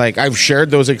 like, I've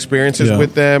shared those experiences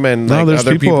with them, and like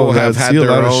other people have had their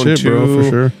own shit, too. Bro, for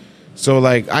sure. So,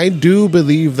 like, I do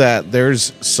believe that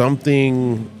there's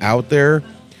something out there,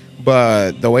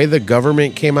 but the way the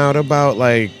government came out about,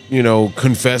 like, you know,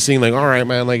 confessing, like, all right,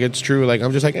 man, like, it's true. Like,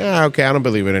 I'm just like, okay, I don't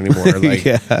believe it anymore. Like,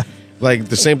 like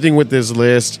the same thing with this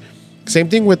list. Same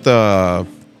thing with the,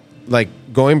 like,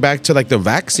 going back to, like, the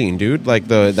vaccine, dude. Like,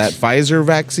 that Pfizer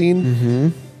vaccine. Mm-hmm.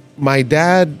 My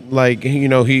dad, like, you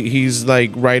know, he's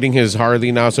like riding his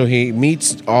Harley now, so he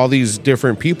meets all these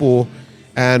different people,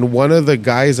 and one of the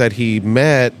guys that he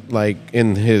met, like,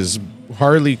 in his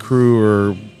Harley crew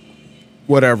or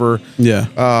whatever,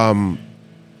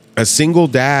 a single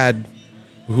dad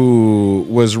who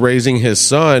was raising his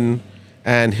son,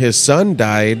 and his son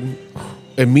died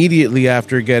immediately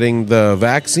after getting the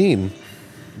vaccine,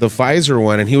 the Pfizer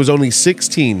one, and he was only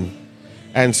 16.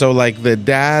 And so, like, the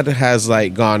dad has,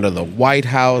 like, gone to the White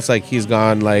House. Like, he's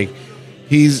gone, like,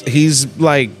 he's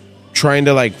like, trying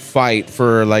to, like, fight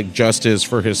for, like, justice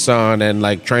for his son, and,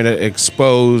 like, trying to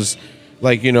expose,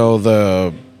 like, you know,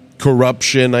 the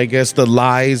corruption, I guess, the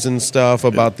lies and stuff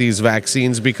about these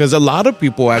vaccines. Because a lot of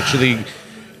people actually,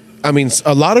 I mean,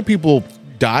 a lot of people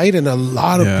died, and a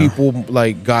lot of people,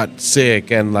 like, got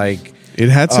sick, and, like, it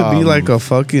had to be, like, a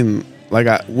fucking,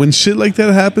 like, when shit like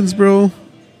that happens, bro.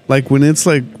 Like, when it's,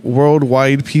 like,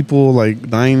 worldwide people, like,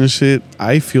 dying and shit,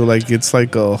 I feel like it's,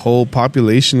 like, a whole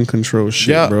population control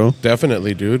shit, bro.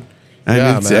 Definitely, dude.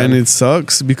 And and it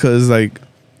sucks because, like,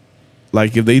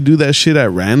 if they do that shit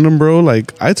at random, bro,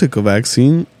 like, I took a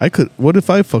vaccine. What if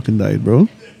I fucking died, bro?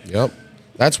 Yep.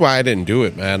 That's why I didn't do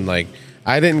it, man. Like,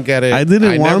 I didn't get it. I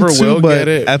never will get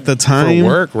it at the time for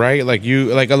work, right? Like,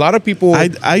 a lot of people.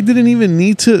 I didn't even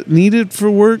need it for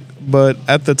work, but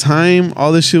at the time,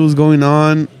 all this shit was going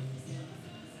on.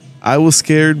 I was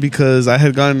scared because I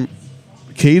had gotten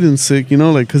Caden sick, you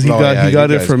know, like, because he got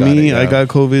it from me. I got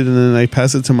COVID, and then I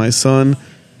passed it to my son,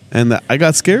 and I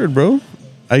got scared, bro.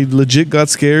 I legit got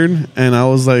scared, and I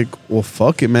was like, well,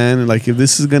 fuck it, man. Like, if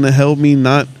this is gonna help me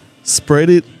not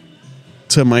spread it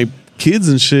to my kids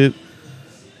and shit,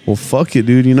 well, fuck it,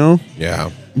 dude, you know? Yeah.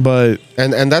 But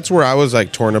and that's where I was,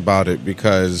 like, torn about it,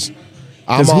 because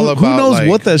I'm all about, who knows, like,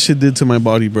 what that shit did to my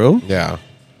body, bro. Yeah.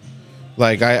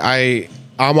 Like,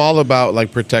 I'm all about,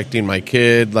 like, protecting my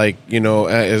kid. Like, you know,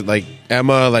 like,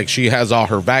 Emma, like, she has all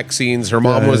her vaccines. Her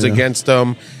mom was against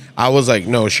them. I was like,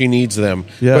 no, she needs them.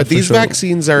 Yeah, but these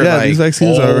vaccines are like, these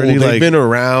vaccines are already, they've been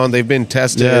around, they've been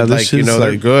tested, like, you know,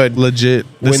 they're like good, legit.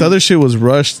 This other shit was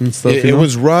rushed and stuff. It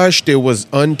was rushed. It was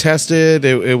untested.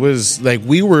 It was like,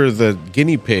 we were the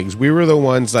guinea pigs. We were the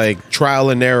ones, like, trial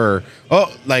and error.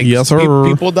 Oh, like, yes,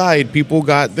 people died. People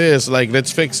got this. Like,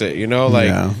 let's fix it. You know,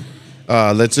 like,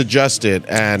 let's adjust it.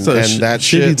 And that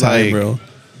shit, time, like, bro.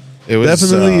 It was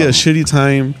definitely a shitty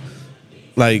time.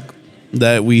 Like,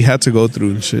 that we had to go through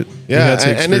and shit. Yeah,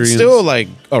 and it's still, like,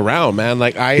 around, man.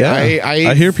 Like,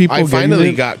 I hear people. I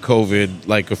finally got COVID,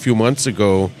 like, a few months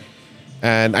ago,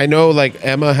 and I know, like,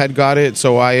 Emma had got it,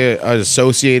 so I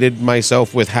associated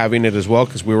myself with having it as well,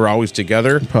 because we were always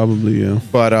together. Probably, yeah.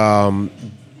 But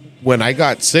when I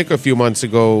got sick a few months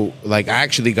ago, like I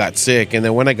actually got sick, and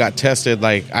then when I got tested,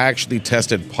 like I actually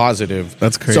tested positive.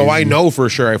 That's crazy. So I know for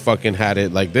sure I fucking had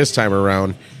it like this time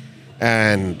around,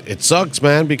 and it sucks,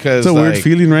 man, because It's a weird like,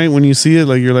 feeling, right? When you see it,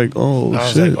 like you're like, oh I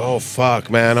was shit. like, oh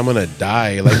fuck, man, I'm gonna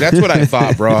die. Like that's what I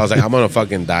thought, bro. I was like, I'm gonna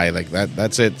fucking die. Like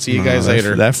that's it. See you guys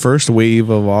later. That first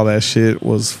wave of all that shit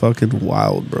was fucking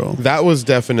wild, bro. That was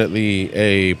definitely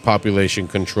a population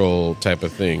control type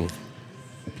of thing.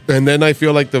 And then I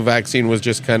feel like the vaccine was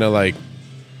just kind of like,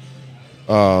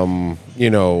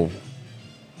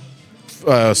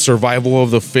 survival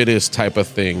of the fittest type of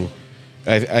thing.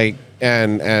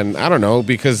 And I don't know,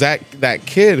 because that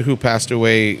kid who passed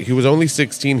away, he was only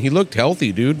 16. He looked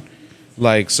healthy, dude.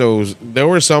 Like, so there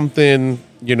was something,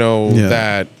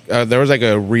 that there was like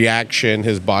a reaction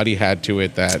his body had to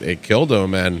it that it killed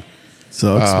him. And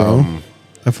sucks, bro.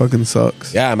 That fucking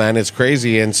sucks. yeah, man, it's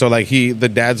crazy. And so like the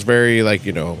dad's very like,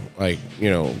 like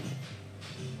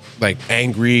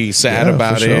angry, sad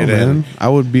about for sure, it. Man. And I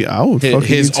would fucking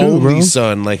his me too, only bro.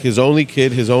 son, like his only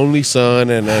kid, his only son,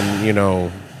 and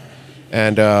then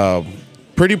and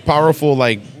pretty powerful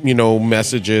like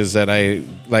messages that I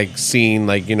like seen,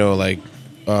 like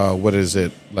what is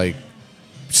it, like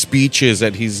speeches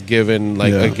that he's given,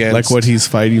 like against, like what he's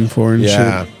fighting for and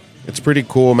shit. It's pretty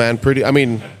cool, man.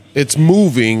 It's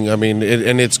moving. I mean,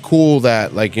 and it's cool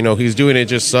that like he's doing it.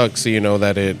 Just sucks,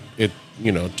 that it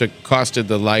costed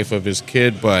the life of his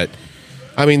kid. But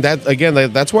I mean, that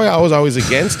again, that's why I was always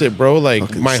against it, bro. Like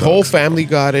Fucking my sucks, whole family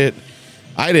got it.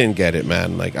 I didn't get it,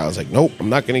 man. Like I was like, nope, I'm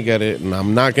not gonna get it, and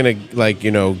I'm not gonna like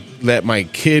let my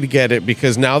kid get it,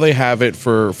 because now they have it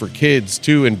for kids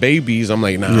too and babies. I'm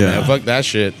like, nah, man, fuck that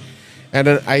shit. And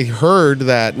then I heard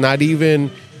that not even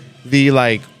the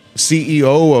like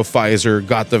CEO of Pfizer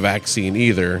got the vaccine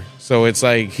either. So it's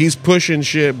like he's pushing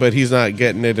shit, but he's not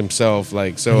getting it himself.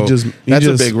 Like, so that's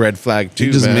a big red flag too.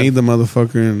 He just man. made the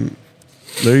motherfucker, and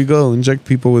there you go. Inject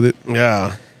people with it.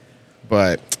 Yeah,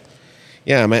 but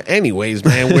yeah, man. Anyways,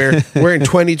 man, we're in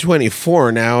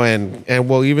 2024 now, and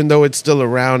well, even though it's still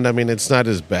around, I mean, it's not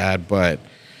as bad. But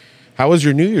how was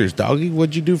your New Year's, doggy?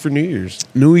 What'd you do for New Year's?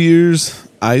 New Year's,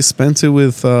 I spent it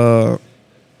with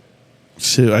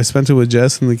I spent it with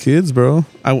Jess and the kids, bro.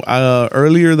 I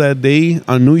earlier that day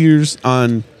on New Year's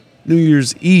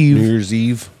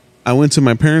Eve, I went to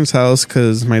my parents' house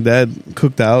because my dad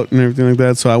cooked out and everything like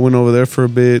that. So I went over there for a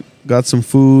bit, got some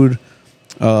food,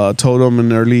 told them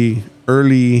an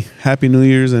early Happy New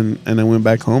Year's, and I went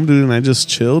back home, dude. And I just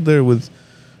chilled there with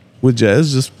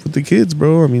Jess, just with the kids,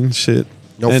 bro. I mean, shit.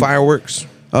 No fireworks.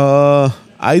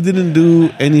 I didn't do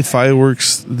any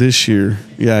fireworks this year.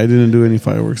 Yeah, I didn't do any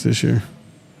fireworks this year.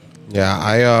 Yeah,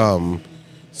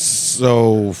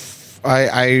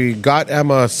 I got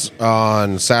Emma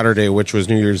on Saturday, which was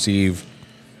New Year's Eve,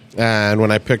 and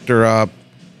when I picked her up,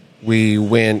 we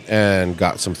went and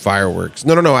got some fireworks.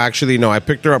 No, actually, no, I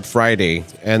picked her up Friday,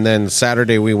 and then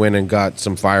Saturday we went and got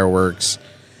some fireworks,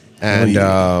 and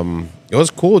it was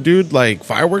cool, dude. Like,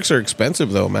 fireworks are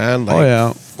expensive, though, man.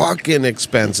 Like, fucking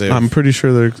expensive. I'm pretty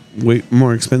sure they're way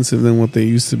more expensive than what they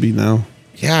used to be now.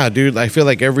 Yeah, dude. I feel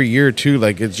like every year, too,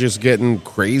 like, it's just getting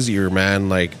crazier, man.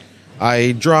 Like,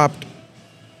 I dropped,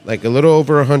 like, a little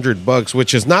over $100,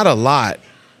 which is not a lot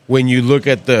when you look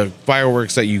at the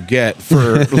fireworks that you get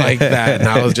for, like, that. And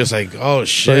I was just like, oh,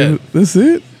 shit. Like, that's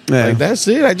it? Yeah. Like, that's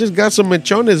it? I just got some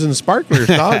mechones and sparklers,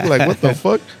 dog. Like, what the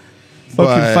fuck?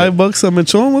 Fucking $5 a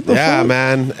mechon? What the fuck? Yeah,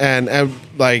 man. And,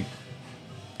 like,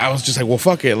 I was just like, well,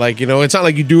 fuck it. Like, it's not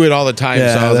like you do it all the time.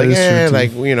 Yeah, so I was like, yeah,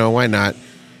 like, why not?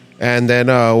 And then,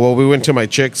 we went to my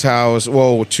chick's house,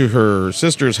 to her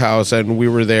sister's house, and we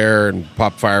were there and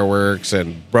popped fireworks,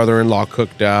 and brother-in-law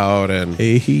cooked out, and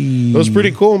it was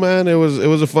pretty cool, man. It was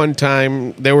a fun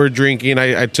time. They were drinking.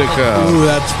 I took ooh,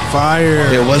 that's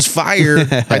fire. It was fire.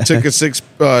 I took a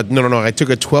I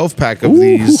took a 12-pack of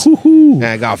these, and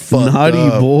I got fucked Naughty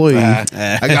up. boy.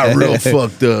 I got real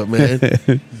fucked up,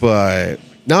 man. But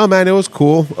no, man, it was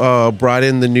cool. Brought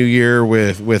in the new year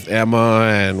with Emma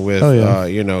and with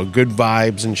good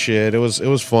vibes and shit. It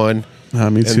was fun.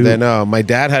 Me too. And then my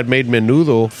dad had made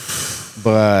menudo,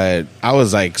 but I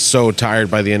was like so tired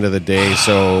by the end of the day.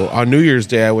 So on New Year's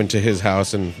Day, I went to his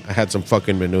house and I had some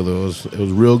fucking menudo. It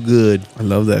was real good. I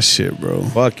love that shit, bro.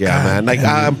 Fuck yeah, man. Like,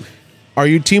 are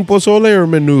you team pozole or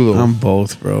menudo? I'm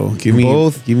both, bro. Give me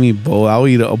both. I'll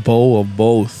eat a bowl of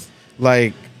both.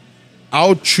 Like,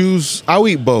 I'll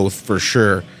eat both for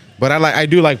sure. But I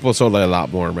do like pozole a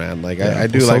lot more, man. Like, I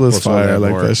do like pozole fire. I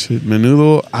like more. that shit.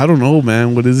 Menudo, I don't know,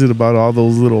 man. What is it about all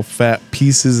those little fat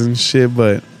pieces and shit?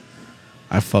 But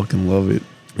I fucking love it.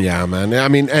 Yeah, man. I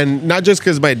mean, and not just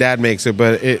because my dad makes it,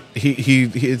 but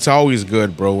it's always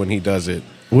good, bro, when he does it.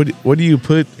 What do you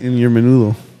put in your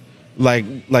menudo? Like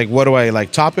what do I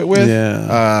like top it with?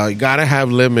 Yeah. You gotta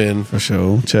have lemon For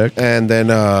sure. Check. and then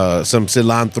some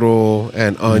cilantro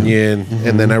and onion,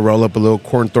 and then I roll up a little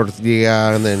corn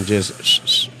tortilla, and then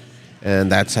just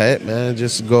and that's it, man.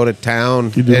 Just go to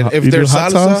town. You do And hot- if you do there's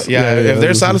hot salsa, sauce? yeah, Yeah, if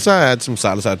there's that's- salsa, I add some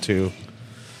salsa too.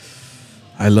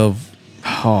 I love.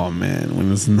 Oh man,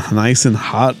 when it's nice and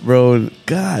hot, bro.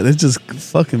 God, it just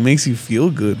fucking makes you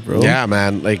feel good, bro. Yeah,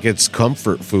 man. Like it's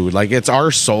comfort food. Like it's our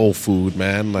soul food,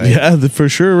 man. Like Yeah, for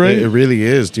sure, right? it really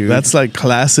is, dude. That's like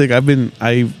classic.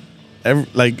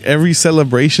 Every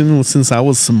celebration since I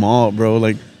was small, bro.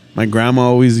 Like my grandma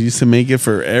always used to make it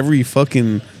for every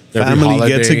fucking Every family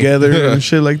holiday. get together and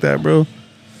shit like that, bro.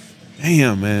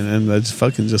 Damn, man, and that just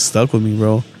fucking just stuck with me,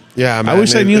 bro. yeah, man. I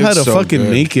wish I knew how it's to so fucking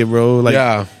good. make it, bro. Like,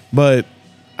 Yeah. but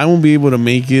I won't be able to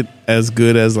make it as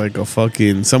good as like a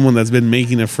fucking someone that's been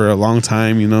making it for a long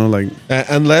time. You know, like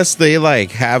Unless they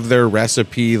like have their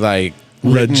recipe like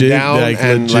written legit, down like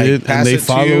and legit, like pass and they it to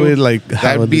follow you, it. Like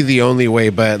how that'd be the only way.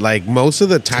 But like most of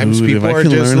the times, Dude, people if I are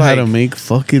can just learn like, how to make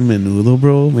fucking menudo,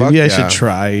 bro, maybe Fuck I yeah. should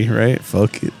try. Right?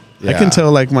 Fuck it. I Yeah. can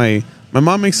tell. Like my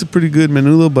mom makes a pretty good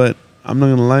menudo, but I'm not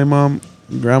gonna lie, mom.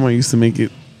 Grandma used to make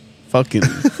it fucking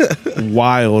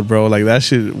wild, bro. Like that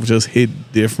shit just hit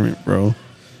different, bro.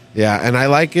 yeah, and I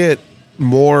like it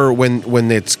more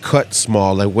when it's cut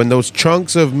small, like when those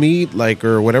chunks of meat, like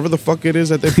or whatever the fuck it is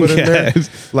that they put in there,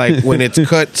 Yes. like when it's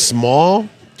cut small,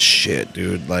 shit,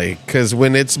 dude. Like because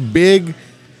when it's big,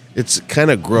 it's kind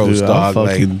of gross, Dude, I'll dog.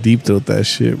 fucking Like deep throat that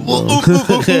shit, bro.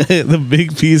 The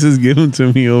big pieces given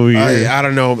to me over here. I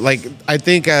don't know. Like I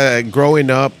think growing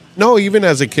up, no, even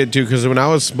as a kid too, because when I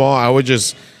was small,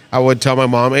 I would tell my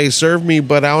mom, "Hey, serve me,"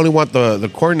 but I only want the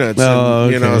corn nuts. Oh,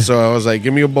 and, you know, okay. so I was like,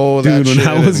 "Give me a bowl of Dude, that." when shit.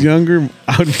 I was and- younger,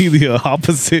 I would be the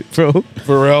opposite, bro.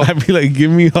 For real? I'd be like,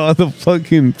 give me all the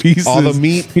fucking pieces. All the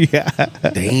meat? Yeah.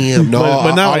 Damn, no.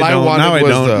 but now all I don't. wanted Now I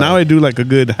was don't. the- Now I do like a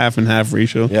good half and half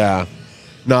ratio. Yeah.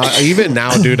 No, even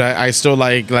now, dude, I still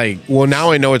like. Well,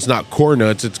 now I know it's not corn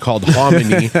nuts; it's called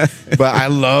hominy. But I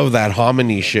love that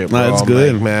hominy shit, bro. No, it's I'm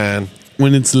good. like, man.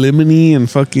 When it's lemony and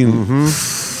fucking.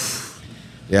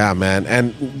 Yeah, man,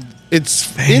 and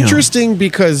it's Damn. interesting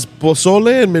because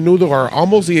pozole and menudo are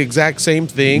almost the exact same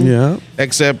thing. Yeah.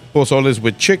 Except pozole is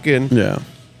with chicken. Yeah.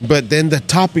 But then the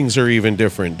toppings are even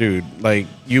different, dude. Like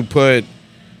you put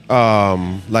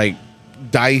like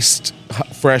diced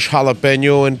fresh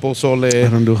jalapeno in pozole. I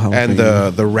don't do And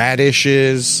jalapeno. the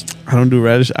radishes. I don't do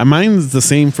radish. Mine's the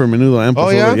same for menudo and Oh,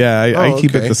 pozole. yeah? I Oh,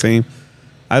 keep okay. it the same.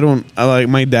 I like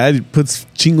my dad puts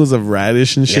chingos of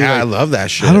radish and shit. Yeah, like, I love that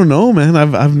shit. I don't know, man.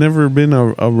 I've never been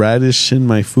a radish in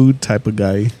my food type of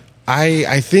guy.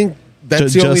 I think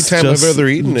that's Ju- the only just- time just- I've ever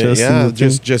eaten it. just in Yeah, the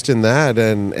thing. just in that,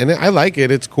 and I like it.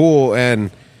 It's cool,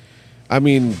 and I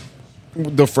mean,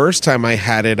 the first time I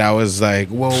had it, I was like,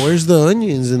 "Well, where's the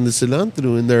onions and the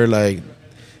cilantro?" And they're like,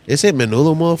 "It's a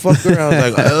menudo, motherfucker." I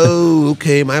was like, "Oh,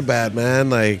 okay, my bad, man."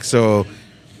 Like so.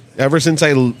 Ever since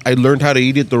I learned how to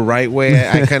eat it the right way,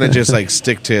 I kind of just like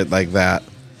stick to it like that.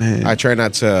 Man. I try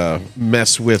not to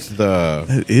mess with the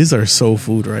That is our soul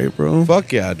food, right, bro?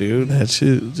 fuck yeah, dude. That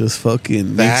shit just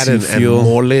fucking That makes and you feel.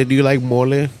 mole. Do you like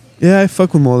mole? Yeah, I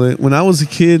fuck with mole. When I was a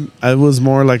kid, I was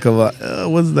more like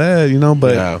what's that, you know?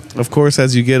 But Yeah. of course,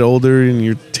 as you get older and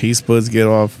your taste buds get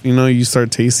off, you know, you start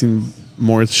tasting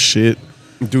more shit.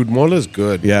 Dude, mole is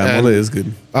good. Yeah, And, mole is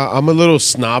good. I'm a little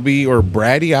snobby or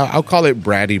bratty. I'll call it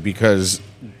bratty because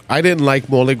I didn't like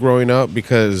mole growing up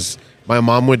because my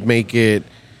mom would make it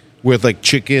with like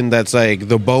chicken that's like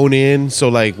the bone in. So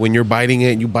like when you're biting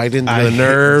it, you bite into the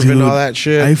nerve and Dude, all that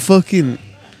shit. I fucking.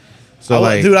 so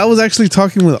like, Dude, I was actually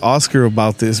talking with Oscar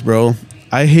about this, bro.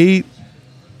 I hate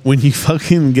when you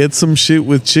fucking get some shit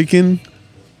with chicken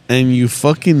and you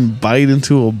fucking bite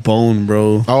into a bone,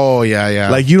 bro. oh yeah, yeah.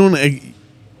 Like you don't.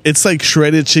 It's like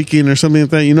shredded chicken or something like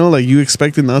that, you know? Like you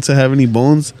expect it not to have any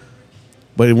bones,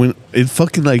 but when it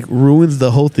fucking like ruins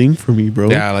the whole thing for me, bro.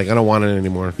 yeah, like I don't want it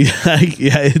anymore. Yeah,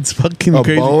 it's fucking A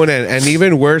crazy. bone and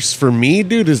even worse for me,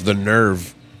 dude, is the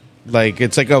nerve. Like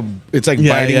it's like Yeah,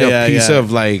 biting yeah, a piece yeah.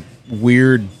 of like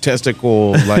weird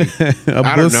testicle, like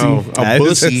I don't bussy. know, I a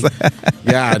just- bussy.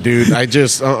 Yeah, dude, I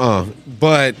just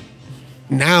But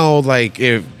now, like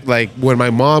if like when my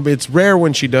mom, it's rare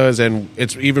when she does, and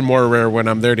it's even more rare when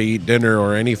I'm there to eat dinner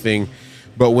or anything.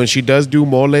 But when she does do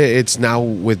mole, it's now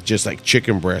with just like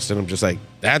chicken breast, and I'm just like,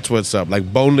 that's what's up,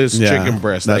 like boneless Yeah, chicken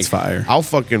breast. that's like, fire. I'll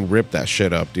fucking rip that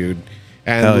shit up, dude.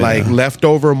 And Hell like yeah.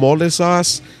 leftover mole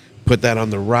sauce, put that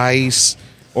on the rice.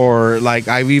 Or like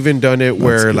I've even done it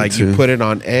where good, like too. you put it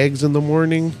on eggs in the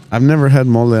morning. I've never had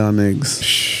mole on eggs.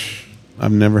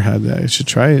 I've never had that. I should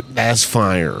try it. That's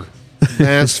fire.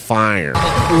 That's fire.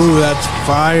 Ooh, that's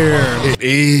fire. It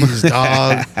is,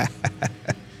 dog.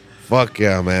 Fuck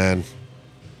yeah, man.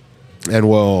 And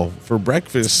well, for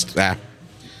breakfast, I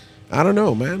don't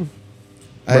know, man.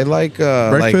 I like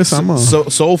breakfast. like I'm a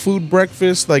soul food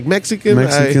breakfast, like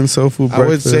Mexican. soul food I would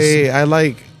breakfast. say I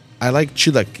like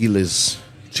chilaquiles.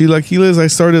 Chilaquiles I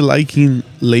started liking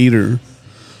later,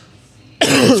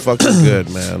 It's fucking good,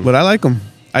 man. but I like them.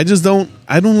 I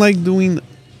don't like doing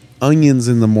onions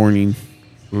in the morning.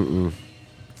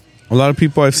 A lot of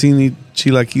people I've seen eat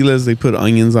chilaquiles, they put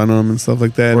onions on them and stuff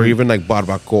like that. Or even like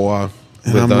barbacoa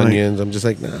And with I'm like- onions. I'm just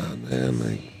like, nah, man.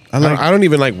 Like, I I don't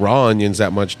even like raw onions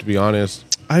that much, to be honest.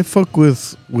 I fuck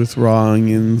with raw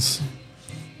onions.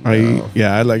 Wow.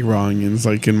 I like raw onions,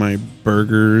 like in my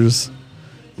burgers,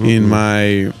 in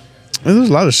my. There's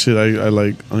a lot of shit I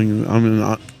like. Onion. I mean,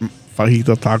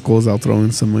 fajita tacos. I'll throw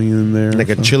in some onion in there. Like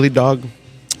a chili dog.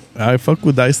 I fuck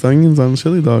with diced onions on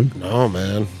chili dog. No,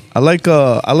 man. I like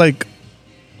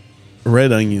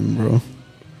red onion, bro.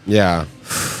 Yeah.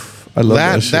 I love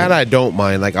that shit. That I don't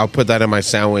mind. Like I'll put that in my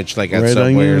sandwich, like at Red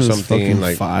Subway onion or is something, fucking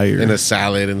like fire. in a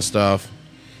salad and stuff.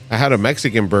 I had a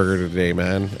Mexican burger today,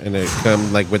 man, and it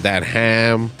come like with that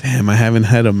ham. Damn, I haven't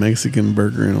had a Mexican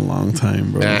burger in a long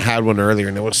time, bro. And I had one earlier,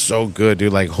 and it was so good,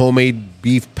 dude. Like homemade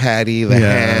beef patty, the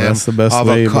Yeah, ham, that's the best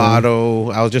way, bro.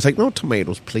 avocado. I was just like, no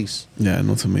tomatoes, please. Yeah,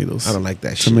 no tomatoes. I don't like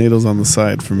that shit. Tomatoes on the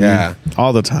side for me. Yeah.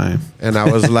 All the time. And I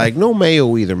was like, no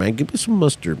mayo either, man. Give me some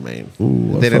mustard, man.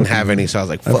 Ooh, They didn't have any, so I was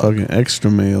like, I fuck. fucking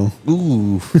extra mayo.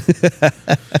 Ooh.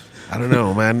 I don't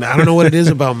know, man. I don't know what it is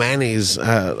about mayonnaise.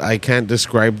 I can't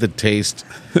describe the taste,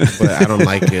 but I don't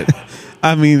like it.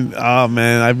 I mean, oh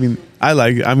man, I've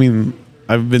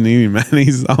been eating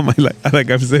mayonnaise all my life. Like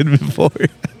I've said before.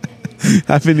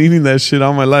 I've been eating that shit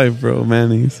all my life, bro.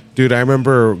 Mayonnaise. Dude, I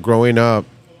remember growing up,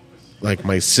 like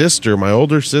my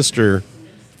older sister,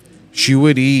 she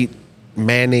would eat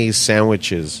mayonnaise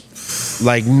sandwiches.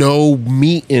 Like no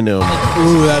meat in them.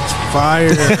 Ooh, that's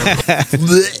fire.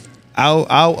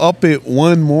 I'll up it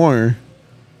one more.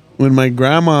 When my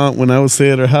grandma, when I would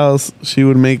stay at her house, she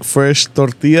would make fresh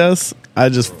tortillas. I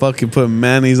just fucking put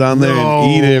mayonnaise on there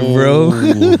and eat it, bro.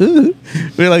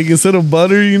 We're like, instead of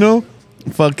butter,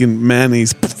 fucking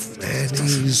mayonnaise.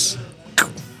 Mayonnaise.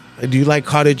 Do you like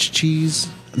cottage cheese?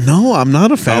 No, I'm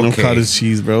not a fan of Okay. cottage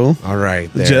cheese, bro. All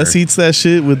right. There. Jess eats that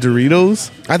shit with Doritos,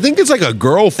 I think it's like a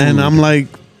girl food. and I'm like,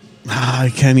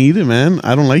 I can't eat it, man.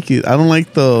 I don't like it. I don't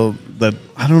like the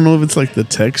I don't know if it's like the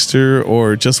texture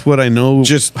or just what I know,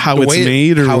 just how the it's way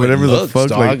made or how it whatever looks, the fuck.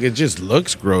 dog. Like, It just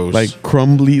looks gross. like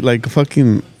crumbly, like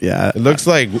fucking, yeah. it looks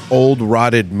like old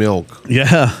rotted milk.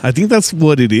 Yeah, I think that's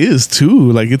what it is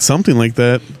too. Like it's something like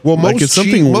that. Well, like most it's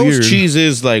something weird. most cheese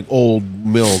is like old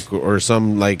milk or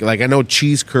some like I know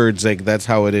cheese curds, like that's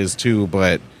how it is too.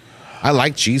 But I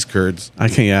like cheese curds. I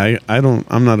can't. Yeah, I don't.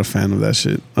 I'm not a fan of that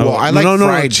shit. Well, I like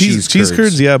fried cheese cheese curds.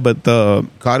 curds. Yeah, but the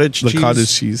Cottage cheese.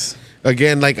 cottage cheese.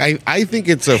 Again, like I think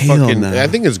it's a Hell fucking. nah. I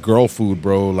think it's girl food,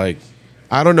 bro. Like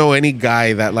I don't know any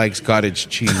guy that likes cottage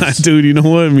cheese. Dude, you know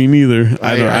what? Me neither.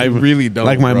 I really don't,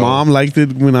 Like my bro. mom liked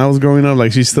it when I was growing up.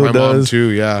 Like she still My mom does. too.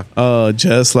 Yeah.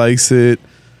 Jess likes it.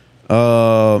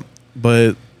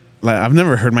 But like I've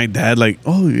never heard my dad like,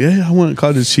 oh yeah, I want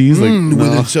cottage cheese. Like With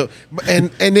no. it, so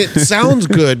and it sounds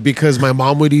good because my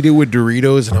mom would eat it with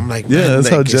Doritos, and I'm like, Yeah, man, that's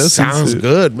like, how it Jess eats sounds it.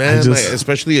 good, man. I just- Like,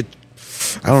 especially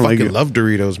I don't like fucking it. love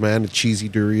Doritos, man. The cheesy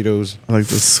Doritos. I like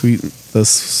the sweet,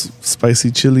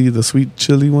 spicy chili, the sweet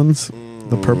chili ones,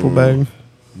 the purple bag.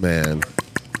 Man,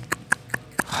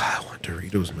 I want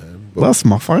Doritos, man. But That's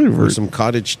my for favorite. some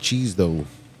cottage cheese, though.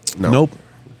 No. Nope.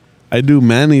 I do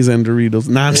mayonnaise and Doritos.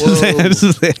 Nah, I'm just saying, I'm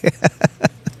just saying.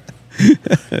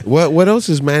 What else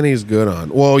is mayonnaise good on?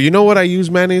 Well, you know what I use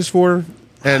mayonnaise for,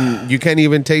 and you can't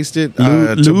even taste it.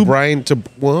 To Lube? brine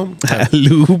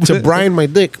Lube. to brine my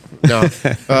dick.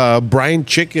 No, brine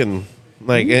chicken.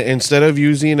 Like instead of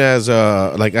using as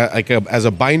as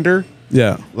a binder.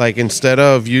 Yeah. Like instead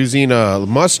of using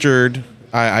mustard,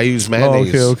 I use Oh,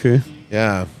 mayonnaise. okay.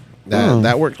 Yeah, Oh.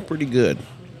 that works pretty good.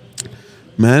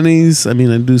 Mayonnaise. I mean,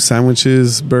 I do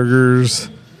sandwiches, burgers.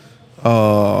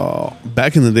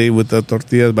 Back in the day with the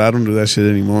tortillas, but I don't do that shit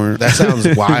anymore. That sounds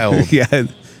wild. Yeah,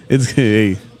 it's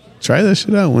hey, try that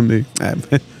shit out one day. I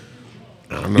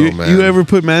don't know, man. You ever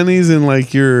put mayonnaise in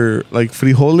like your like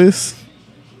frijoles?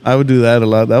 I would do that a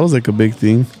lot. That was like a big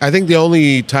thing. I think the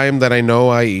only time that I know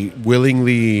I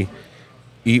willingly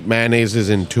eat mayonnaise is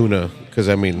in tuna, because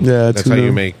I mean, Yeah, that's how tuna.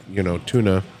 you make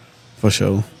tuna. For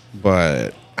sure.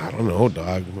 But I don't know,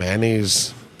 dog.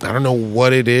 Mayonnaise. I don't know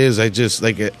what it is. I just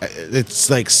like it. It's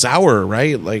like sour,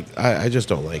 right? Like I just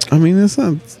don't like it. I mean, it's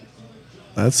not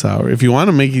that sour. If you want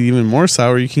to make it even more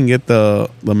sour, you can get the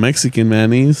Mexican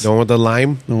mayonnaise. The one with the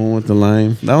lime? The one with the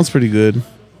lime. That one's pretty good.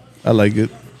 I like it.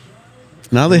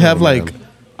 Now they have like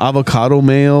avocado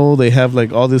mayo. They have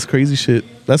like all this crazy shit.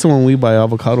 That's the one we buy,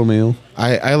 avocado mayo.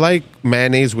 I like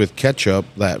mayonnaise with ketchup.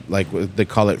 That like they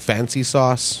call it fancy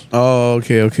sauce. Oh,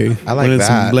 okay. I like when it's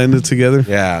that. blended together.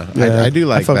 Yeah, Yeah, I do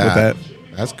like I fuck that. with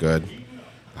that. That's good.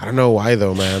 I don't know why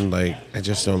though, man. Like I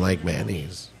just don't like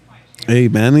mayonnaise. Hey,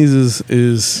 mayonnaise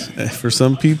is for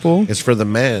some people. It's for the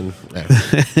man.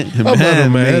 I'm not a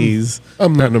man. Mayonnaise.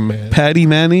 I'm not a man. Patty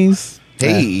mayonnaise.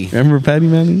 Hey. Remember Patty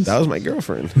mayonnaise? That was my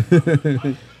girlfriend.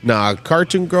 Nah,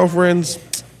 cartoon girlfriends.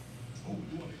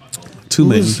 Too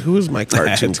many. Who's my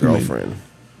cartoon Too many. girlfriend?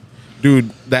 Dude,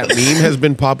 that meme has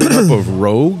been popping up of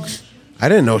Rogue. I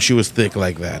didn't know she was thick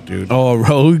like that, dude. Oh,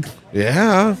 Rogue.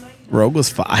 Yeah. Rogue was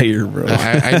fire, bro.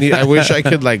 I wish I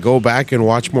could like go back and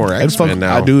watch more X-Men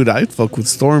now. I'd fuck with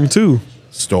Storm too.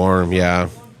 Storm, yeah.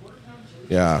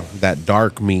 Yeah, that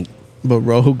dark meat. But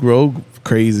Rogue,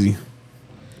 crazy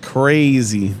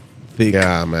thick.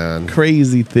 Yeah, man.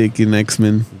 Crazy thick in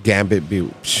X-Men. Gambit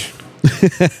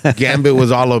Gambit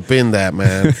was all up in that,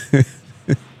 man.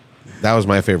 That was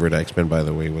my favorite X-Men, by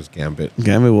the way, was Gambit.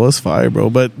 Gambit was fire, bro.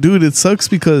 But dude, it sucks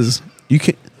because you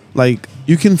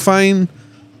can find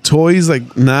toys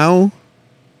like now.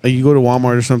 Like you go to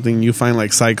Walmart or something, you find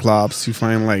like Cyclops, you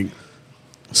find like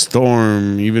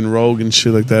Storm, even Rogue and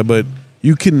shit like that. But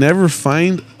you can never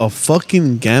find a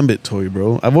fucking Gambit toy,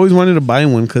 bro. I've always wanted to buy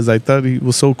one because I thought he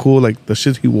was so cool, like the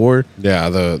shit he wore. Yeah,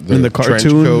 the in the trench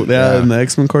cartoon, coat, yeah, in the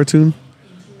X-Men cartoon.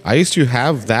 I used to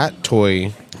have that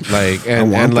toy, like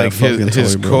and want like that fucking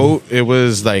his toy, bro. coat. It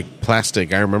was like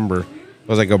plastic. I remember it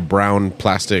was like a brown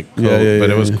plastic coat, Yeah, but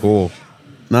it was yeah. cool.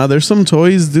 Now there's some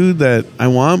toys, dude, that I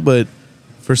want, but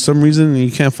for some reason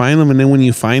you can't find them. And then when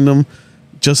you find them,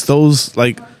 just those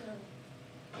like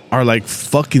are like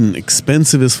fucking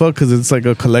expensive as fuck because it's like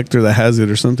a collector that has it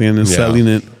or something and is Yeah. selling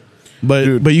it. But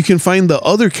Dude. but you can find the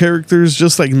other characters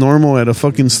just like normal at a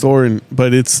fucking store,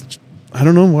 but it's I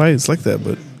don't know why it's like that,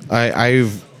 but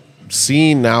I've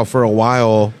seen now for a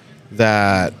while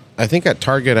that I think at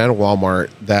Target and Walmart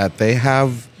that they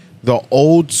have the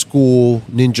old school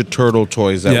Ninja Turtle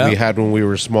toys that Yeah. we had when we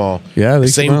were small. Yeah, they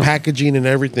same came out. packaging and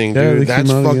everything, Yeah, they dude. That's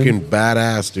came out fucking again.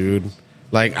 badass, dude.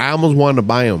 Like I almost wanted to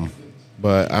buy them,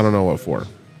 but I don't know what for.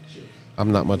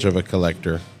 I'm not much of a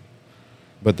collector.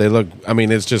 But they look, I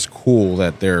mean, it's just cool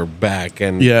that they're back.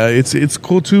 And yeah, it's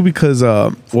cool too because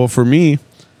well for me,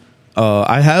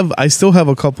 I still have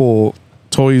a couple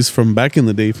toys from back in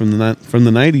the day from the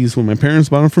 90s when my parents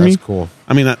bought them for me. That's cool.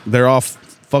 I mean, they're all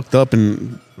fucked up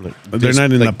and they're Just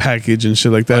not in like- the package and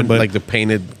shit like that. But like the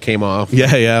painted came off.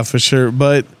 yeah, for sure.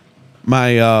 But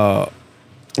my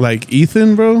like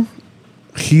Ethan, bro,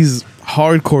 he's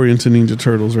hardcore into Ninja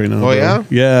Turtles right now. Oh, bro. yeah?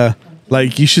 Yeah.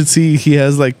 Like you should see, he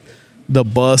has like the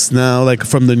bus now, like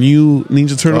from the new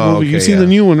Ninja Turtle Oh, movie. okay, You've seen yeah. the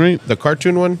new one, right? The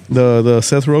cartoon one? The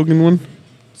Seth Rogen one.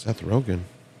 Seth Rogen.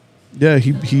 Yeah,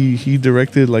 he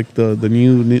directed like the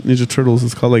new Ninja Turtles.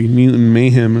 It's called like Mutant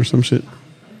Mayhem or some shit.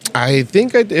 I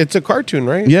think it's a cartoon,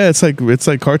 right? Yeah, it's like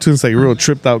cartoons, like real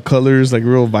tripped out colors, like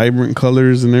real vibrant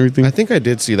colors and everything. I think I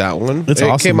did see that one. It's it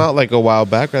awesome. came out like a while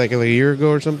back, or like a year ago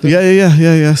or something.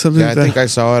 Yeah, something Yeah, like I that. think I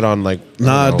saw it on like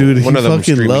Nah, dude, he fucking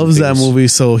streaming loves that things. movie.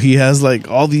 So he has like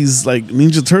all these like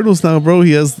Ninja Turtles now, bro.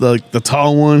 He has the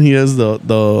tall one. He has the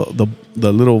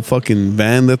little fucking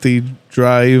van that they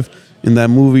drive in that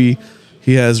movie.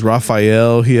 He has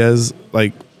Raphael. He has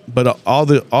like, but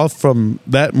all from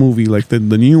that movie, like the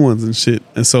new ones and shit.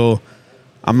 And so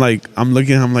I'm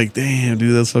looking, damn,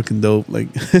 dude, that's fucking dope. Like,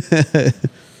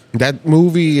 That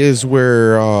movie is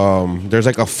where there's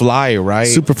like a fly, right?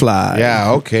 Superfly.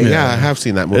 Yeah, okay. Yeah, I have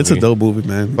seen that movie. It's a dope movie,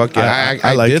 man. Fuck yeah.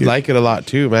 I did like it a lot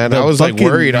too, man. I was like fucking-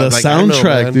 worried. I The was like, I know,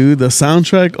 soundtrack, man. dude. The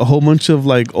soundtrack, a whole bunch of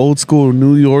like old school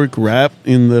New York rap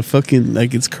in the fucking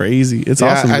like it's crazy. It's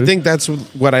Yeah, awesome. I dude. think that's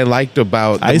what I liked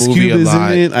about the Ice movie Cube a is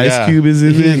lot. in it. Ice Yeah. Cube is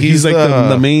in it. He's like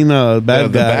the main bad the guy.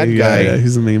 bad Yeah, guy. yeah,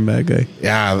 he's the main bad guy.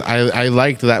 Yeah, I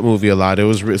liked that movie a lot. It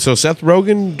was so Seth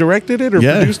Rogen directed it or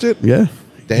Yeah, produced it. Yeah,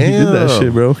 he did that Damn.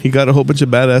 shit, bro. He got a whole bunch of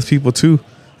badass people too,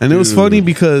 and it was Dude. funny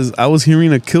because I was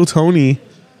hearing a Kill Tony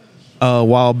a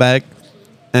while back,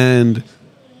 and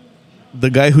the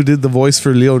guy who did the voice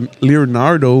for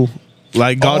Leonardo.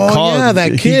 Like got Oh, called. yeah,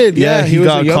 that kid. Yeah, he he was a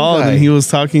got young called guy. and he was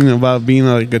talking about being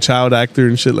like a child actor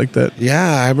and shit like that. Yeah,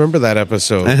 I remember that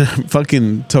episode. And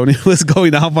fucking Tony was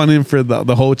going off on him for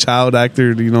the whole child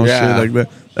actor, Yeah. shit like that.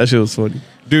 That shit was funny.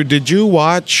 Dude, did you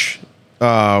watch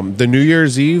the New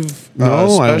Year's Eve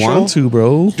No, I special. want to,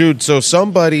 bro. Dude, so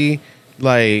somebody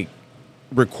like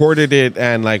recorded it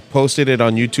and like posted it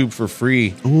on YouTube for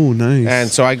free. Oh, nice. And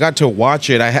so I got to watch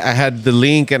it. I had the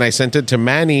link and I sent it to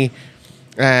Manny,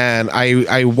 and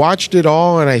I watched it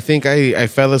all, and I think I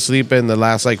fell asleep in the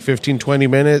last like 15, 20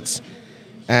 minutes.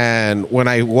 And when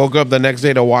I woke up the next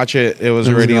day to watch it, it was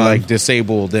already gone. like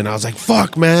disabled, and I was like,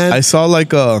 "Fuck, man!" I saw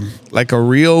like a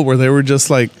reel where they were just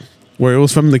like, where it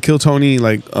was from the Kill Tony,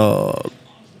 like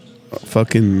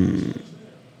fucking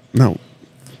no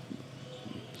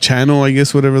channel, I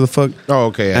guess, whatever the fuck. Oh,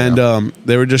 okay. Yeah, And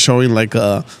they were just showing like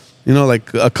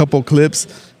like a couple clips,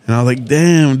 and I was like,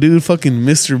 damn, dude, fucking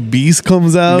Mr. Beast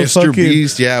comes out. Mr. Fucking,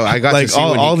 Beast. Yeah, I got like to see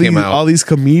when all he came these out. all these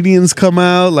comedians come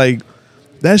out. Like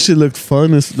that shit looked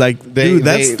fun. It's like, dude,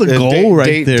 that's the goal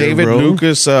right there, David bro.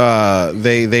 Lucas,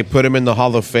 they put him in the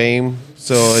Hall of Fame.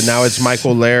 So now it's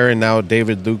Michael Lair and now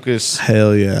David Lucas.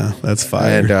 Hell yeah, that's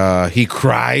fire. And he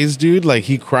cries, dude. Like,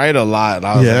 he cried a lot.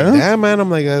 I was Yeah? like, damn, man. I'm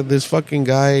like, this fucking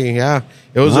guy. Yeah.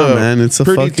 It was it's a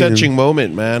pretty fucking touching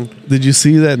moment, man. Did you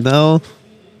see that now?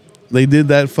 They did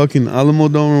that fucking Alamo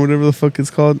Dome or whatever the fuck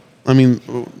it's called. I mean,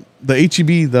 the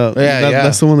HEB,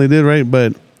 that's the one they did, right?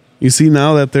 But you see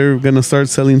now that they're gonna start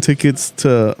selling tickets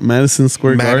to Madison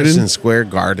Square Garden. Square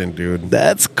Garden, dude.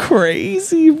 That's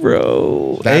crazy,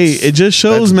 bro. That's- hey, it just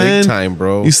shows, that's man. big time,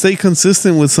 bro. You stay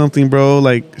consistent with something, bro.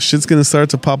 Like shit's gonna start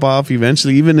to pop off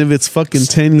eventually, even if it's fucking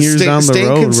 10 years down the staying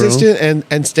road, consistent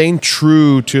and staying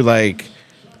true to like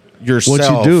yourself.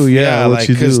 What you do, yeah, what like,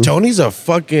 you because do. Tony's a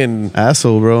fucking bro.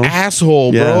 Asshole, bro.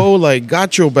 asshole, Yeah. bro. Like,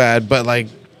 got you bad, but like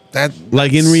that.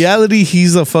 Like in that's- reality,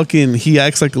 he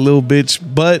acts like a little bitch,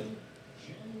 but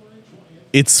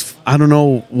it's, I don't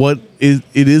know what it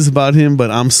is about him,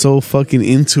 but I'm so fucking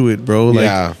into it, bro. Like,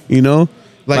 Yeah. you know,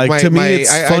 Like to me,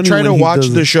 it's I funny try to when he watch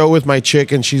does the it. show with my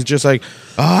chick, and she's just like,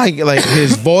 like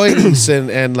his voice,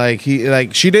 and like he,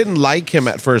 like, she didn't like him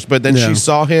at first, but then Yeah. she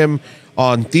saw him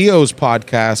on Theo's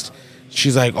podcast.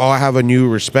 She's like, I have a new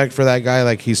respect for that guy.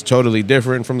 Like, he's totally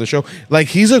different from the show. Like,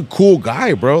 he's a cool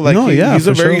guy, bro. Like, No, yeah, he's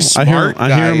a for very sure. smart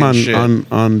guy. I hear him and shit.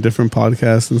 on different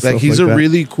podcasts and Like, stuff. he's like a that.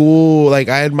 really cool. Like,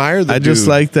 I admire the I dude. just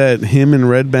like that him and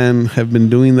Red Band have been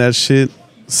doing that shit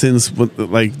since,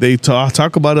 like, they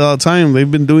talk about it all the time. They've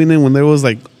been doing it when there was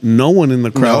like no one in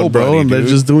the crowd, bro, Nobody, and they're dude.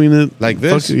 just doing it Like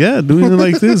this? doing it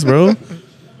like this, bro.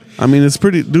 I mean, it's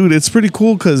pretty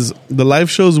cool because the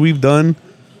live shows we've done,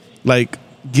 like,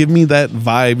 give me that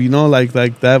vibe, you know, like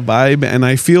that vibe, and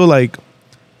I feel like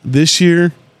this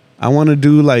year I want to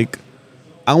do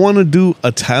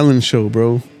a talent show,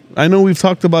 bro. I know we've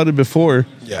talked about it before.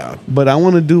 Yeah. But I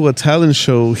want to do a talent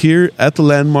show here at the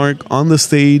Landmark on the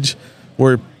stage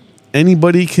where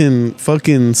anybody can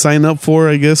fucking sign up for,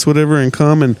 I guess, whatever, and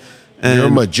come and You're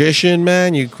a magician,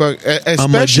 man. Especially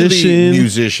magician,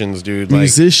 musicians, dude. Like,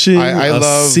 musician,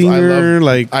 a singer,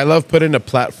 I love putting a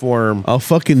platform. a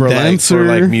fucking for dancer,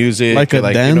 like music, like a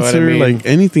like, you know what I dancer, mean? like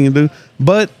anything, dude.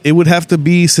 But it would have to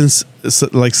be, since,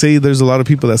 like, say there's a lot of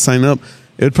people that sign up,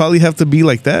 it would probably have to be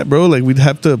like that, bro. Like, we'd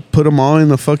have to put them all in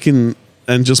the fucking,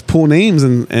 and just pull names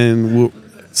and we'll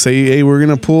say, hey, we're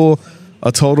gonna pull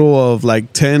a total of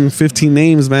like 10, 15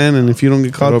 names, man. And if you don't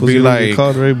get caught, It'll be you don't like- get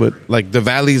caught, right? But Like, the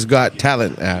Valley's Got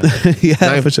Talent ad.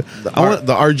 yeah, for sure.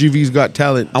 The RGV's Got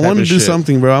Talent. I want to do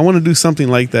something, bro. I want to do something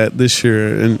like that this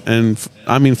year, and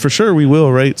I mean, for sure we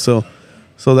will, right? So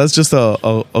that's just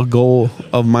a goal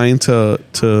of mine to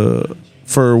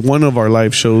for one of our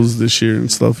live shows this year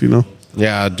and stuff, you know.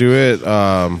 Yeah, do it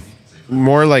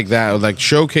more like that, like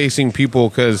showcasing people,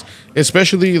 because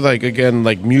especially like, again,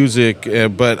 like music,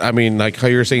 but I mean, like how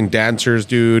you're saying, dancers,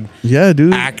 dude. Yeah,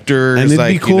 dude. Actors, and it'd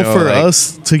like, be cool you know, for like-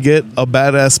 us to get a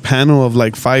badass panel of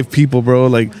like 5 people, bro.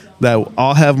 Like that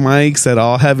all have mics, that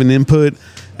all have an input,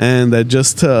 and that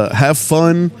just to have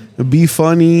fun, be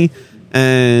funny,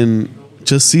 and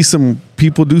just see some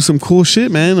people do some cool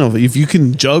shit, man. If you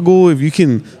can juggle, if you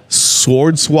can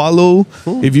sword swallow,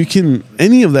 if you can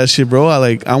any of that shit, bro.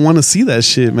 I want to see that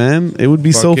shit, man. It would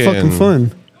be so fucking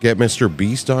fun. Get Mr.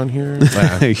 Beast on here.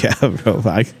 Yeah, bro.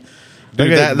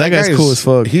 Dude, that guy's cool as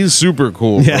fuck. He's super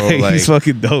cool, Yeah, bro. Like, he's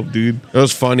fucking dope, dude. it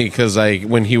was funny because, like,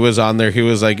 when he was on there, he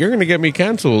was like, "You're gonna get me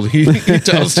canceled." He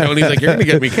tells Tony, he's like, "You're gonna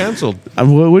get me canceled."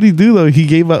 What did he do though? He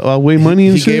gave away money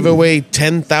and He shit. gave away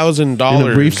 $10,000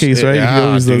 in a briefcase, right? Yeah, He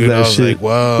always does dude, that I was shit. like,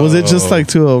 whoa. Was it just like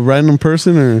to a random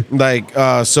person or? Like,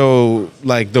 so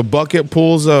like the bucket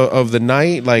pools of the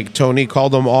night, like Tony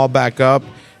called them all back up,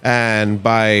 and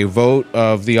by vote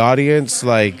of the audience,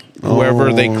 like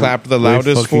whoever they clapped the they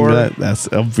loudest fucking for. that's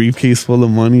a briefcase full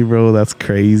of money, bro. That's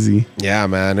crazy. Yeah,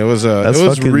 man, it was That's it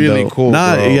was fucking really dope. cool.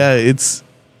 Nah, bro. yeah, it's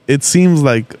it seems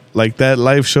like that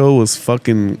live show was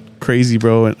fucking crazy,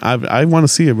 bro. And I want to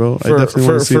see it, bro. I definitely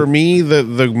want to see for it. me,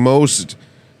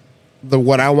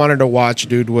 what I wanted to watch,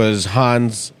 dude, was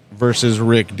Hans versus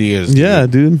Rick Diaz. Dude. Yeah,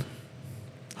 dude.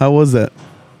 How was that?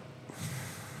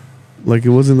 Like, it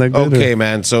wasn't that good. Okay,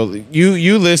 man. So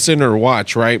you listen or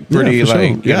watch, right? Pretty yeah, for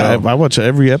like sure. Yeah, know. I watch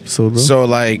every episode, bro. So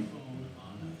like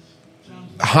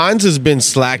Hans has been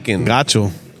slacking.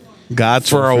 Gotcha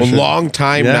For a long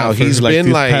time now. He's been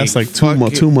these like past like 2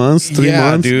 months, 3 months.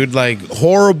 Yeah, dude, like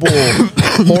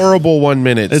horrible 1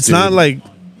 minute. It's not like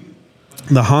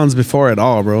the Hans before at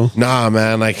all, bro. Nah,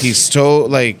 man. Like he's so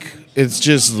like it's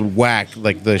just whack.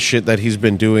 Like the shit that he's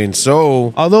been doing.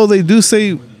 So Although they do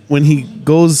say when he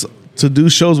goes to do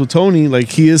shows with Tony, like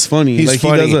he is funny. he's like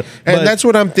funny, he does and that's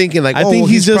what I'm thinking. Like I think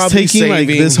he's just probably taking like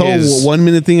saving this whole his- 1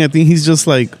 minute thing. I think he's just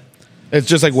like It's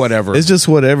just like whatever. it's just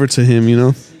whatever to him, you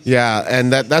know. Yeah,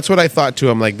 and that's what I thought too.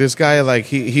 I'm like, this guy, like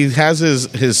he has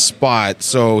his spot,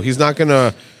 so he's not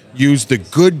gonna use the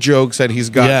good jokes that he's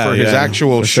got Yeah, for his yeah,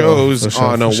 actual for sure, shows for sure,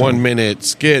 on a for sure. 1 minute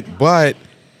skit. But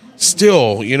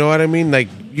still, you know what I mean? Like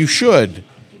you should,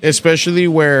 especially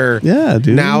where Yeah,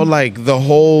 dude. now like the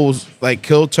whole like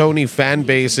Kill Tony fan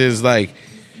base is like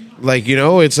you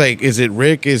know, it's like, is it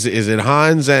Rick? Is it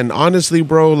Hans? And honestly,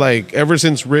 bro, like ever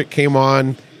since Rick came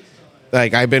on.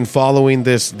 Like I've been following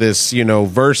this, you know,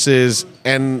 versus,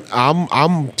 and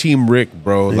I'm Team Rick,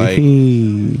 bro. Like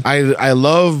I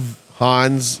love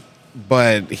Hans,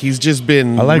 but he's just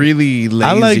been really lazy,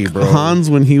 I like bro. Hans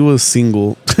when he was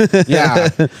single. Yeah,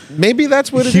 maybe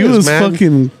that's what it is. He was man.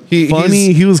 fucking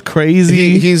funny. He was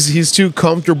crazy. He's too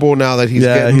comfortable now that he's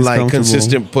getting he's like comfortable.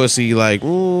 consistent pussy. Like,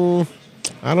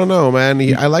 I don't know, man.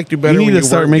 I liked you better. You need when to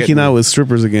start weren't making getting- out with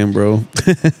strippers again, bro.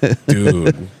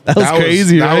 dude. That was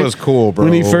crazy, right? That was cool, bro.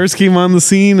 When he first came on the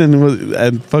scene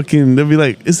and fucking, they'll be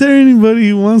like, "Is there anybody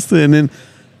who wants to?" And then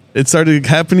it started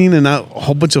happening, and now a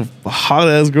whole bunch of hot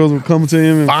ass girls would come to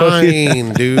him. And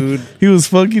fine, dude. he was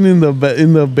fucking in the bed.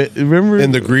 Remember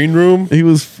In the green room, he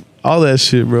was all that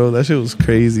shit, bro. That shit was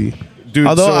crazy, dude.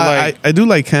 Although so, like, I do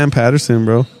like Cam Patterson,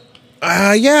 bro.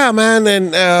 Yeah, man,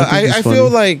 and think I he's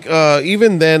feel funny. like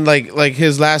even then, like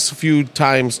his last few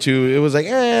times too, it was like,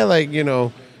 like you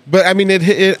know. But I mean,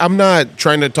 I'm not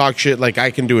trying to talk shit like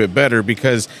I can do it better,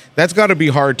 because that's got to be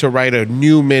hard to write a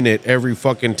new minute every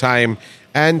fucking time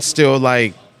and still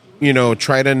like, you know,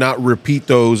 try to not repeat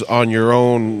those on your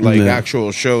own like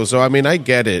actual show. So I mean, I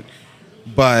get it,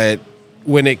 but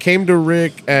when it came to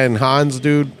Rick and Hans,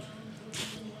 dude,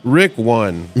 Rick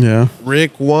won. Yeah,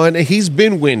 Rick won. He's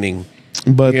been winning.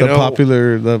 but You the know-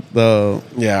 popular the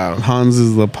Yeah. Hans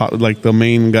is like the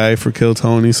main guy for Kill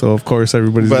Tony, so of course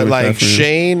everybody's. But gonna like clap for him.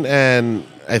 Shane and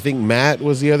I think Matt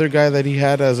was the other guy that he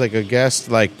had as like a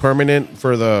guest, like permanent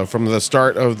from the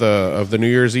start of the New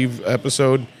Year's Eve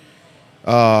episode.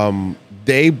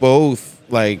 They both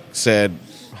like said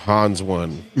Hans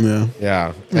won. Yeah,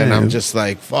 Yeah. And Yeah. I'm just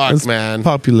like, fuck, That's man.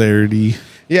 popularity.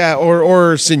 Yeah,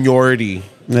 or seniority.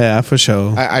 Yeah, for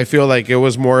sure. I feel like it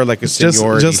was more like a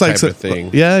seniority type of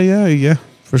thing. Yeah,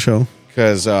 for sure.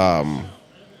 Because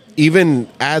even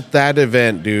at that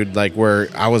event, dude, like where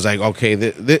I was like,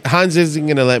 okay, Hans isn't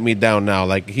gonna let me down now.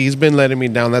 Like he's been letting me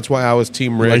down. That's why I was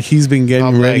Team Rick. Like he's been getting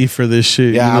I'm ready like- for this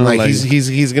shit. Yeah, you know? I'm like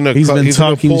he's gonna he's been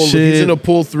talking pull, shit. He's gonna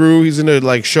pull through. He's gonna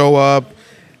like show up.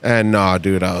 And nah,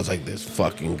 dude, I was like this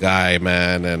fucking guy,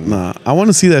 man. And Nah, I want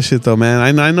to see that shit though,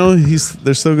 man. I know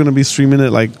they're still gonna be streaming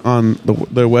it like on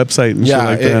their website and shit yeah,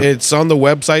 like that. it's on the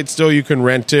website still. You can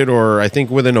rent it, or I think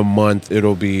within a month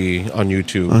it'll be on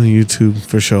YouTube. on YouTube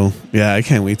for sure. Yeah, I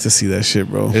can't wait to see that shit,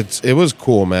 bro. It was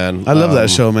cool, man. I love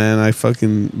that show, man. I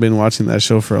fucking been watching that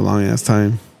show for a long ass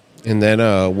time. And then,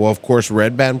 well, of course,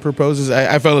 Red Band proposes.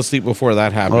 I fell asleep before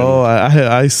that happened. Oh,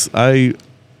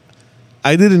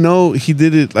 I didn't know he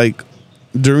did it like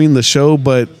during the show,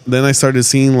 but then I started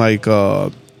seeing like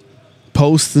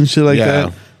posts and shit like Yeah.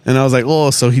 that, and I was like, oh,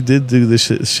 so he did do this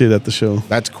shit at the show.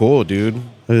 That's cool, dude.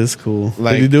 That is cool.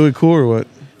 Like- Did he do it cool or what?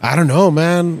 I don't know,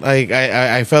 man. Like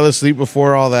I fell asleep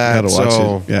before all that. I gotta watch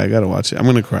so it. Yeah, I gotta watch it. I'm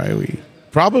gonna cry.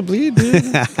 probably, dude.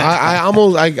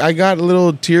 I got a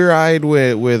little tear eyed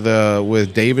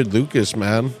with David Lucas,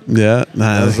 man. Yeah,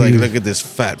 nah, I was like, look at this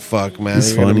fat fuck, man. He's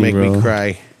You're gonna funny, make bro. me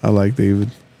cry. I like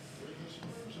David.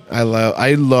 I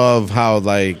love how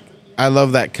like I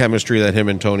love that chemistry that him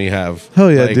and Tony have.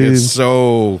 Hell yeah, like, dude. It's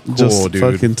so cool, Just dude.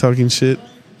 fucking talking shit.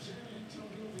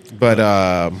 But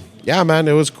yeah, man,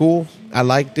 it was cool. I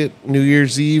liked it. New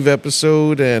Year's Eve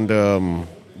episode, and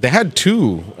they had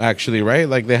two actually, right?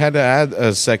 Like they had to add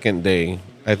a second day.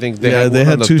 I think they had one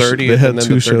on the 30th They had and then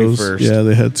two the shows. 31st. Yeah,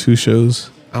 they had two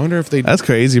shows. I wonder if they That's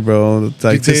crazy, bro.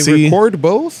 Like did to they see. record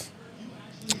both.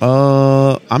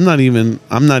 I'm not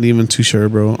even too sure,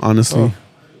 bro. Honestly,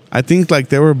 I think like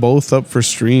they were both up for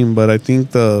stream, but I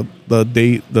think the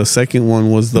second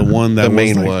one was the one that The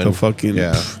main was like one. the fucking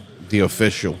the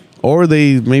official. Or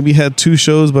they maybe had two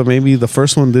shows, but maybe the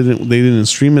first one didn't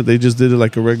stream it. They just did it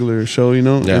like a regular show, you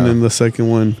know. Yeah. And then the second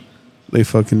one, they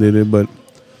fucking did it. But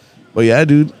yeah,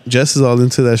 dude, Jess is all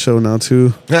into that show now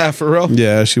too. Yeah, for real.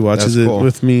 Yeah, she watches That's it cool.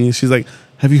 with me. She's like,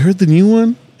 "Have you heard the new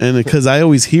one?" And because I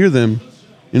always hear them,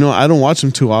 you know, I don't watch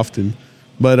them too often.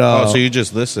 But So you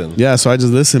just listen. yeah, so I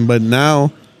just listen. But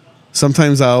now,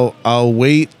 sometimes I'll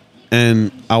wait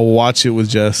and I'll watch it with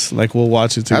Jess. Like we'll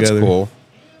watch it together. That's cool.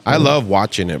 I love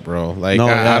watching it, bro. Like No, I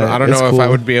yeah, don't it's know if I cool.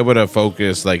 would be able to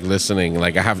focus like listening.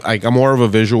 Like I'm more of a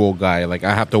visual guy. Like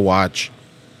I have to watch,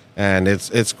 and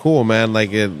it's cool, man.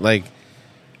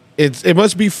 It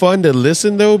must be fun to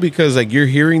listen though, because like you're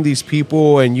hearing these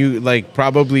people and you like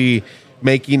probably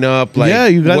making up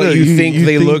like You gotta, what you think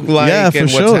they look like yeah, for and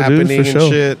sure, what's happening dude, for and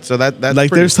sure. shit. So that's Like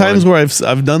pretty there's fun. times where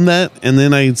I've done that, and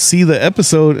then I see the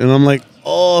episode, and I'm like,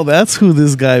 oh, that's who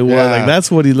this guy was. Yeah. Like that's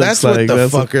what he looks That's like. what the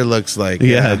That's fucker looks like.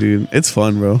 yeah, dude, it's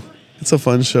fun, bro. It's a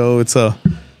fun show.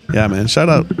 Yeah, man. Shout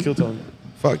out Killtone.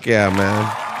 Fuck yeah,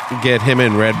 man. Get him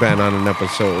and Red Band on an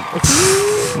episode.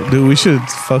 Dude, we should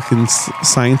fucking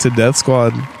sign to Death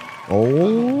Squad.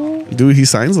 Oh, Dude, he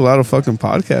signs a lot of fucking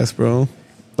podcasts, bro.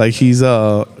 Like he's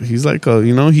like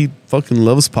he fucking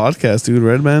loves podcasts, dude.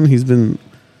 Redman, he's been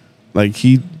like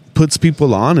he puts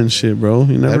people on and shit, bro.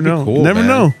 You never that'd be know. cool, You never man.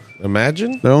 know.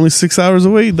 Imagine They're only 6 hours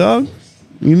away, dog.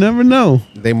 You never know.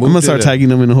 they I'm moved. gonna start tagging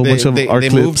them in a whole bunch of our They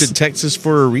clips. moved to Texas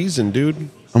for a reason, dude.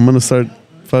 I'm gonna start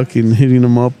fucking hitting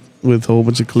him up with a whole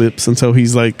bunch of clips until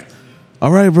he's like,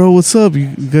 "All right, bro, what's up? You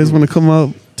guys want to come out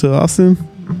to Austin?"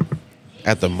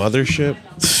 At the mothership,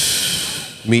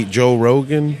 meet Joe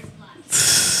Rogan.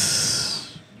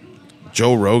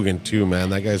 Joe Rogan too, man.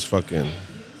 That guy's fucking.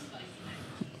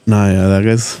 Nah, yeah, that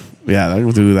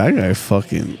guy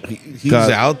fucking He's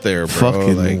got out there, bro.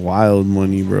 fucking Like, wild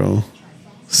money, bro.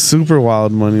 Super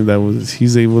wild money.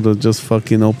 He's able to just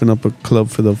fucking open up a club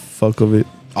for the fuck of it.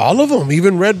 all of them.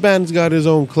 Even Red Band's got his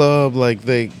own club. Like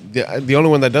the only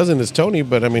one that doesn't is Tony.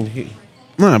 But I mean,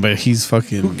 Nah, but he's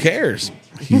fucking. who cares?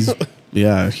 He's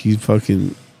he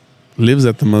fucking lives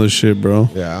at the mothership, bro.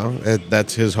 Yeah,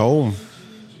 that's his home.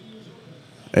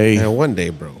 Hey, And one day,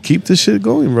 bro. keep this shit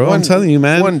going, bro. I'm telling you,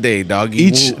 man. One day,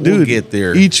 doggy. We'll get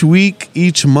there. Each week,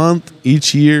 each month,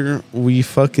 each year, we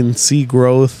fucking see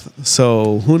growth.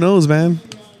 So who knows, man?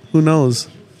 Who knows?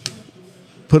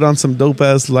 Put on some dope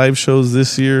ass live shows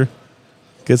this year.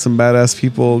 Get some badass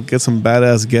people. Get some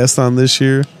badass guests on this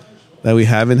year that we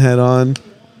haven't had on.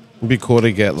 It'd be cool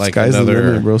to get like Sky's the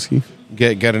another limit, broski.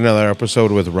 get another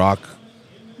episode with Rock.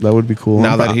 That would be cool.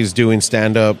 Now that he's doing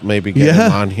stand up, maybe get Yeah.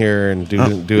 him on here and do a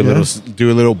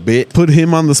yeah. little bit. put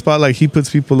him on the spot like he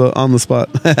puts people on the spot.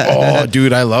 Oh,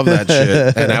 dude, I love that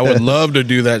shit, and I would love to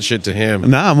do that shit to him.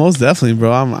 Nah, most definitely,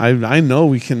 bro. I know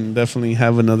we can definitely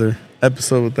have another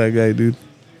episode with that guy, dude.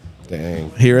 Dang,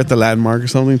 Here at the landmark or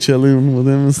something, chilling with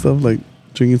him and stuff, like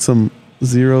drinking some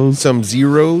zeros. some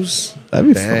zeros.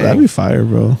 That'd Dang. be fire,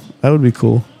 bro. That would be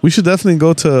cool. We should definitely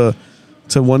go to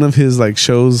one of his like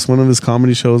shows, one of his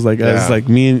comedy shows, like as Yeah. like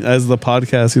as the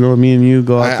podcast. You know, me and you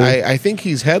go out there. I think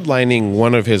he's headlining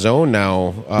one of his own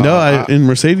now. In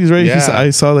Mercedes, right? Yeah. I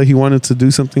saw that he wanted to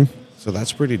do something. So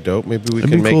that's pretty dope. Maybe we That'd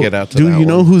can be make cool. it out to Dude, that you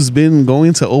know one. who's been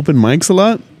going to open mics a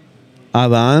lot?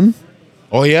 Adan.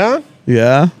 Oh yeah,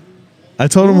 Yeah. I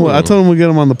told him we'll get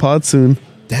him on the pod soon.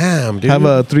 damn, dude. Have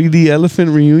a 3D elephant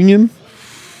reunion.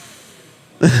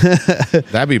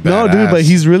 That'd be badass. No, dude, but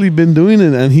he's really been doing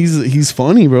it, and he's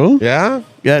funny, bro. yeah.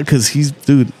 Yeah, because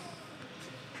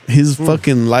his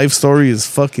fucking life story is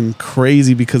fucking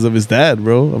crazy because of his dad,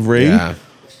 bro, of Ray. Yeah.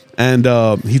 And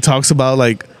he talks about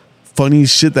like funny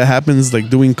shit that happens, like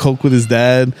doing coke with his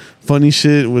dad, funny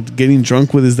shit with getting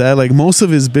drunk with his dad. Like most of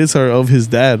his bits are of his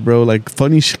dad, bro. Like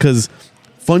funny shit, because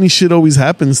funny shit always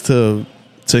happens to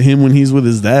him when he's with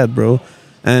his dad, bro.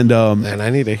 And Man, I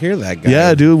need to hear that guy.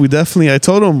 yeah, dude, we definitely. I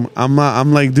told him,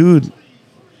 I'm like, dude,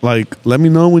 like, let me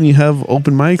know when you have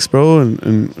open mics, bro,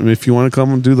 and if you want to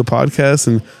come and do the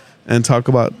podcast and talk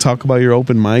about your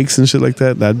open mics and shit like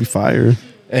that, that'd be fire.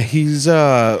 And he's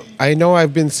I know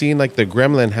I've been seeing like the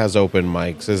Gremlin has open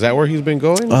mics. Is that where he's been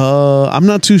going? I'm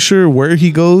not too sure where he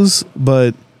goes,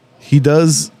 but he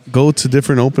does go to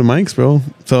different open mics, bro.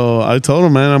 So I told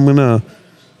him, man, I'm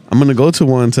gonna go to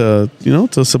one to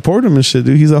support him and shit,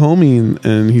 dude. He's a homie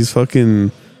and he's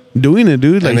fucking doing it,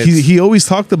 dude. Like he always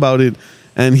talked about it,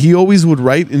 and he always would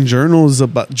write in journals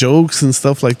about jokes and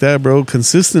stuff like that, bro,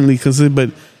 consistently.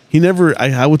 But he never.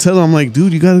 I would tell him, I'm like,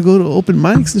 dude, you got to go to open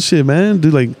mics and shit, man.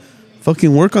 Dude, like,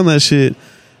 fucking work on that shit.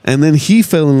 And then he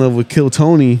fell in love with Kill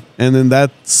Tony, and then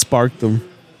that sparked him.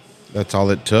 That's all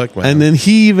it took, man. And then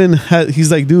he even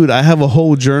he's like, dude, I have a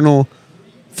whole journal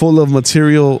full of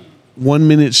material, 1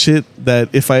 minute shit that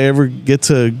if I ever get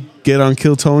on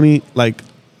Kill Tony, like,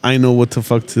 I know what the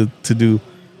fuck to do.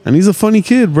 And he's a funny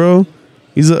kid, bro.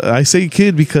 I say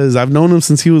kid because I've known him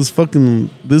since he was fucking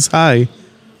this high.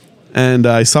 And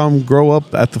I saw him grow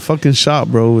up at the fucking shop,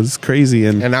 bro. It was crazy.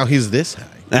 And now he's this high.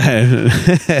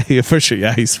 Yeah, for sure.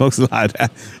 Yeah, he smokes a lot.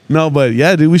 No, but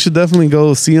yeah, dude, we should definitely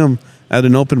go see him at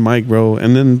an open mic, bro.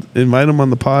 And then invite him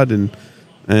on the pod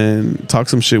and talk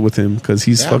some shit with him because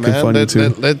he's fucking funny too.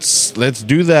 Let's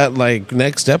do that like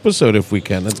next episode if we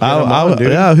can. Let's get him on,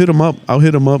 dude. Yeah, I'll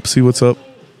hit him up. See what's up.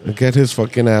 Get his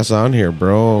fucking ass on here,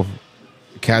 bro.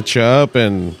 Catch up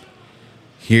and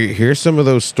hear some of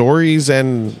those stories,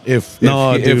 and if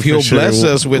he'll bless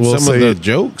us with some of the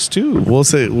jokes too.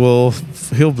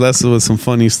 He'll bless us with some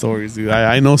funny stories, dude.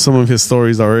 I know some of his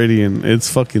stories already, and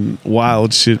it's fucking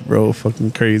wild shit, bro.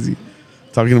 Fucking crazy.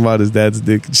 Talking about his dad's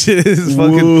dick and shit. It's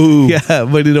fucking, yeah,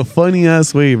 but in a funny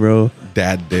ass way, bro.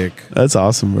 Dad dick. That's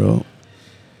awesome, bro.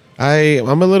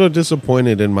 I'm a little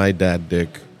disappointed in my dad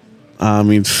dick. I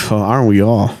mean, aren't we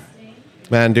all?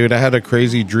 Man, dude, I had a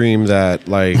crazy dream that,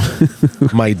 like,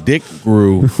 my dick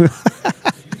grew.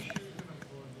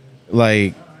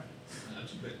 like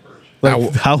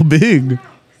how big?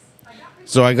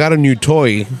 So I got a new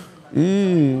toy.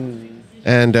 And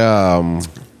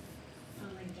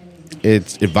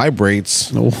it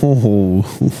vibrates. Oh.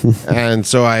 And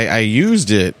so I used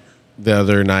it the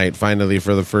other night, finally,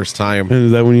 for the first time. And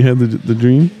is that when you had the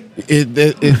dream?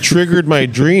 It triggered my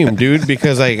dream, dude,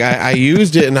 because like I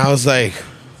used it and I was like,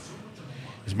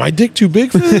 is my dick too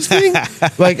big for this thing?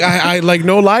 Like I like,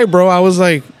 no lie, bro. I was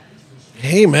like,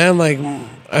 hey man, like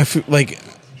I feel like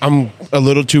I'm a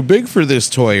little too big for this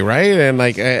toy, right? And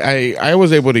like I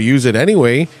was able to use it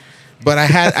anyway. But I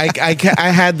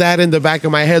had that in the back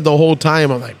of my head the whole time.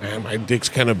 I'm like, man, my dick's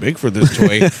kind of big for this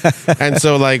toy. And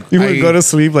so, like, you would go to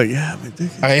sleep like, yeah, my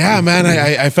dick. Yeah, man.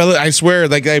 I felt it. I swear,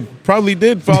 like, I probably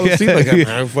did fall asleep. Like,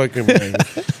 I'm fucking. Man.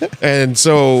 And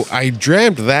so I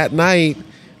dreamt that night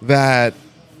that.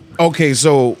 Okay,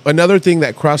 so another thing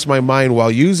that crossed my mind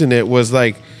while using it was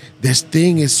like, this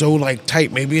thing is so like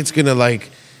tight. Maybe it's gonna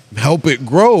like help it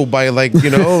grow by like,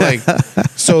 you know, like.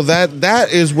 So that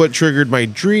is what triggered my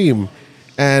dream.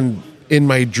 And in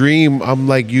my dream, I'm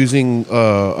like using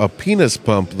a penis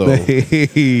pump though.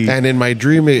 Hey. And in my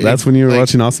dream, that's when you were like,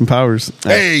 watching Austin Powers.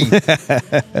 Hey.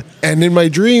 And in my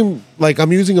dream, like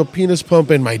I'm using a penis pump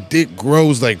and my dick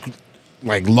grows like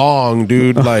long,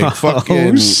 dude, like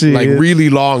fucking like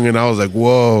really long. And I was like,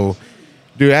 whoa,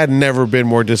 dude, I'd never been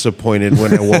more disappointed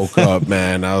when I woke up,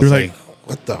 man. I was like,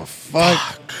 what the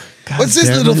fuck? What's this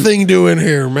little thing doing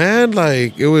here, man?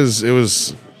 Like it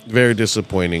was very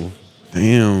disappointing.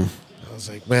 Damn. I was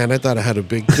like, man, I thought I had a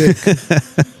big dick. It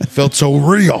felt so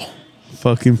real.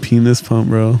 Fucking penis pump,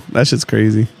 bro. That shit's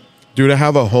crazy. Dude, I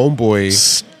have a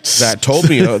homeboy that told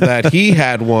me that he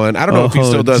had one. I don't know if he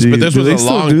still does, but this was a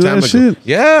long time ago. Shit?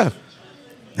 Yeah.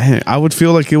 Man, I would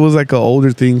feel like it was like an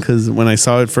older thing because when I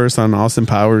saw it first on Austin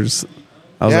Powers,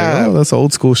 I was like, oh, that's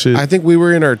old school shit. I think we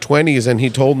were in our 20s and he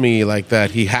told me like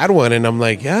that he had one and I'm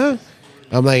like, yeah.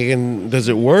 I'm like, and does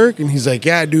it work? And he's like,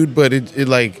 yeah, dude, but it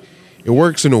like it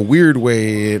works in a weird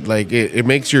way. It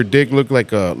makes your dick look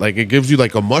like it gives you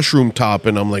like a mushroom top.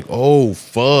 And I'm like, oh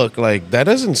fuck, like that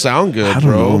doesn't sound good, I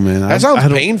don't bro. know, man. That sounds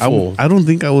painful. I don't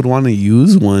think I would want to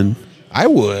use one. I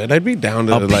would. I'd be down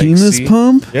to a penis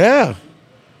pump. Yeah,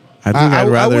 I think I'd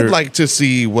rather. I would like to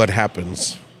see what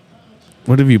happens.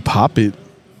 What if you pop it?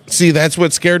 See, that's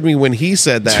what scared me when he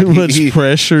said that. Too much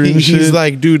pressure and shit. He's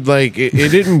like, dude, like, it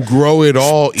didn't grow at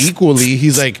all equally.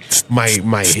 He's like, my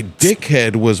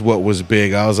dickhead was what was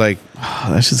big. I was like, oh,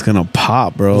 that's just gonna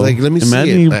pop, bro. Like, let me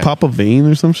imagine see it. You pop a vein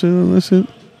or some shit on that shit.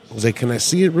 I was like, can I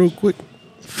see it real quick?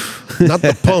 Not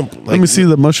the pump. Like, let me see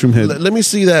the mushroom head. Let me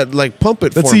see that. Like, pump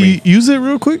it Let's for me. Use it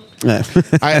real quick.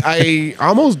 I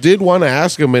almost did want to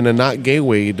ask him in a not gay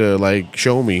way to like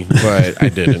show me, but I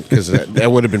didn't because that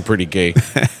would have been pretty gay.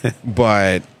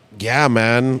 But yeah,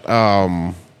 man,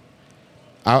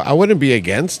 I wouldn't be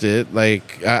against it.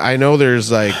 Like I know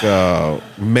there's like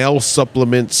male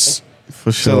supplements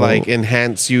for sure to like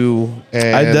enhance you.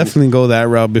 And I definitely go that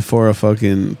route before a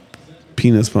fucking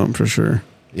penis pump for sure.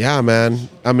 Yeah, man.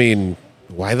 I mean,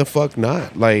 why the fuck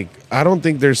not? Like, I don't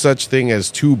think there's such thing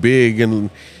as too big. And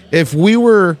if we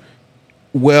were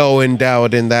well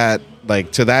endowed in that,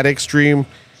 like to that extreme,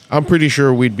 I'm pretty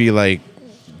sure we'd be like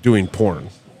doing porn.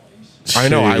 I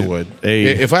know I Shit. would. Hey.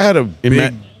 If I had a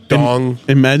big dong,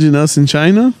 Imagine us in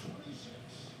China.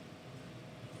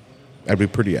 I'd be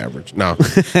pretty average. No,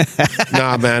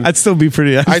 nah, man. I'd still be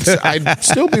pretty. I'd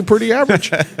still be pretty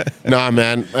average. Nah,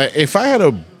 man. If I had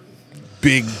a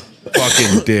big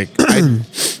fucking dick,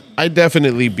 I'd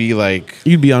definitely be like,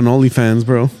 You'd be on OnlyFans,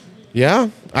 bro. yeah,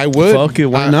 I would. Fuck it,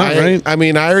 why not, right? I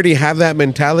mean, I already have that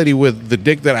mentality with the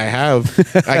dick that I have.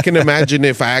 I can imagine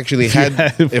if I actually had,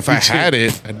 if I had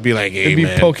it, I'd be like, hey, It'd be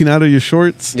man. poking out of your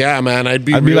shorts. Yeah, man. I'd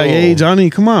be I'd be like, hey, Johnny,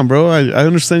 come on, bro. I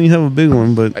understand you have a big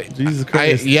one, but Jesus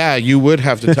Christ. yeah, you would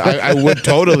have to. I would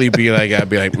totally be like, I'd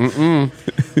be like,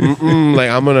 like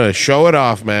I'm gonna show it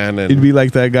off, man. And He'd be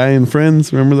like that guy in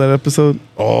Friends. Remember that episode?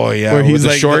 oh yeah, Where with he's the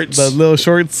like shorts. the little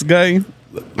shorts guy.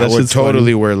 I would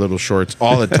totally wear little shorts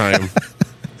all the time.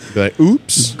 Be like,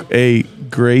 oops, A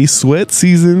gray sweat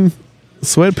season.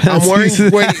 Sweatpants I'm wearing.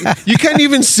 season. Wait, you can't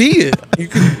even see it.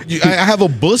 I have a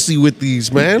bussy with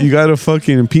these, man. You got a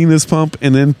fucking penis pump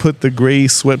and then put the gray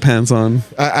sweatpants on.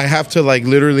 I have to like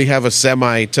literally have a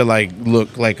semi to like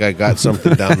look like I got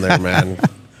something down there, man.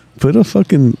 Put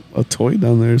a toy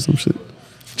down there or some shit.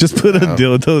 Just put a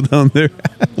dildo down there.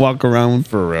 Walk around.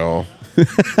 For real.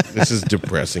 This is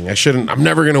depressing. I'm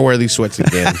never gonna wear these sweats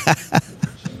again.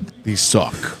 These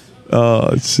suck.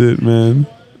 Oh shit, man.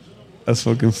 That's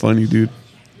fucking funny, dude.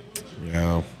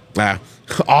 Yeah.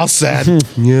 All sad.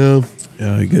 Yeah.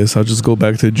 Yeah, I guess I'll just go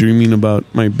back to dreaming about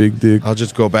my big dick. I'll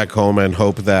just go back home and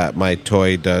hope that my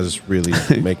toy does really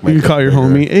make my. You dick call your bigger.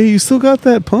 homie. Hey, you still got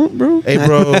that pump, bro? Hey,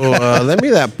 bro, let me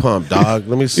that pump, dog.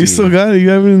 Let me see. You still got it? You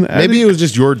have it in the attic? Maybe it was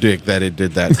just your dick that it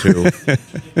did that too.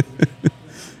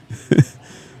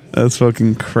 That's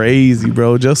fucking crazy,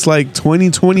 bro. Just like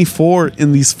 2024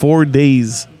 in these 4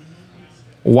 days.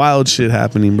 Wild shit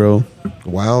happening, bro.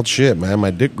 Wild shit, man.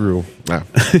 My dick grew.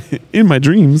 In my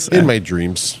dreams. In my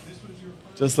dreams.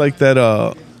 Just like that,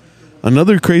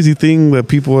 another crazy thing that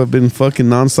people have been fucking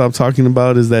nonstop talking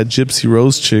about is that Gypsy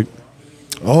Rose chick.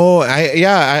 Oh,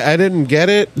 I didn't get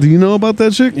it. Do you know about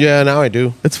that chick? Yeah, now I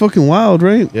do. It's fucking wild,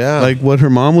 right? Yeah. Like what her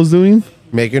mom was doing?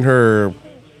 Making her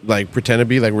like pretend to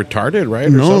be like retarded, right? Or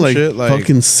No, some like, shit. Like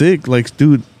fucking sick. Like,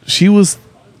 dude, she was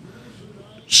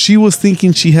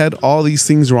thinking she had all these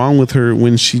things wrong with her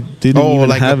when she didn't even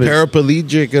like have the it.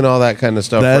 paraplegic and all that kind of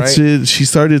stuff. That's right? it. She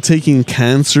started taking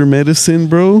cancer medicine,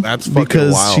 bro. That's fucking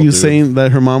because wild, she was dude. saying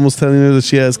that her mom was telling her that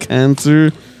she has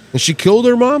cancer. And she killed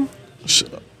her mom.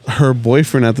 Her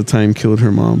boyfriend at the time killed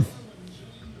her mom,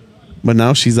 but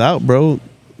now she's out, bro.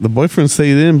 The boyfriend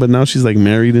stayed in, but now she's like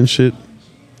married and shit.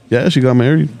 Yeah, she got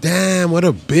married. Damn, what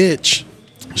a bitch.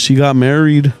 She got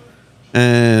married,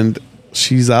 and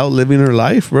she's out living her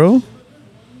life, bro.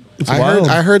 It's wild.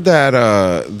 I heard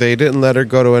that they didn't let her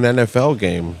go to an NFL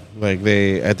game. Like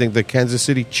I think the Kansas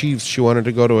City Chiefs. She wanted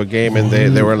to go to a game, and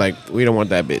they were like, "We don't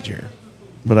want that bitch here."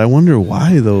 But I wonder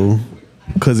why though,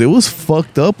 because it was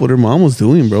fucked up what her mom was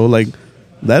doing, bro. Like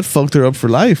that fucked her up for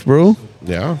life, bro.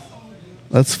 Yeah,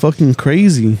 That's fucking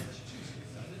crazy.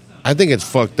 I think it's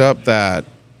fucked up that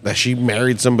she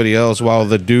married somebody else while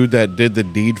the dude that did the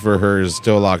deed for her is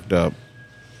still locked up.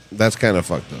 That's kind of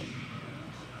fucked up.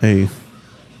 Hey,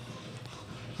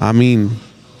 I mean,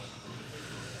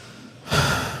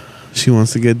 she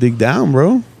wants to get digged down,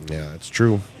 bro. Yeah, that's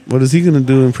true. What is he gonna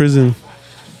do in prison?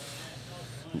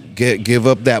 Give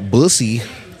up that bussy.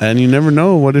 And you never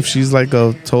know. What if she's like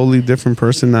a totally different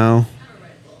person now?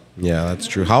 Yeah, that's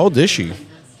true. How old is she?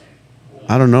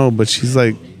 I don't know, but she's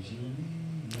like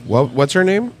What's her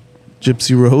name?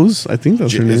 Gypsy Rose. I think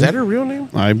that's her name. Is that her real name?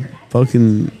 I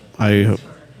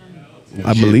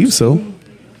believe so.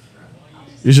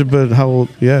 You should put how old?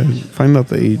 Yeah, find out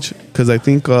the age, because I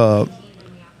think I'm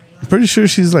pretty sure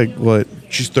she's like what,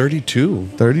 She's 32.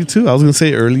 32. I was gonna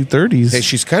say early 30s. Hey,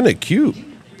 she's kind of cute.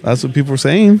 That's what people are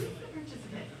saying.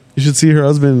 You should see her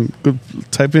husband. Go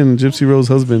type in Gypsy Rose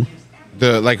husband.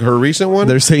 Like her recent one?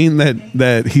 They're saying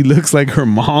that he looks like her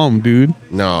mom, dude.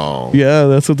 No. Yeah,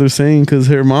 that's what they're saying, because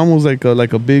her mom was like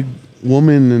a big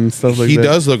woman and stuff like that. He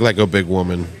does look like a big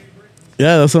woman.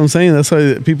 Yeah, that's what I'm saying. That's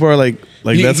why people are like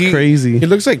that's crazy. He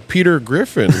looks like Peter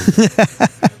Griffin.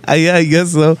 Yeah, I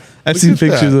guess so. I've Look seen at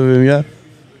pictures that. of him. Yeah,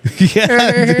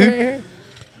 yeah, dude.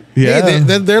 Yeah,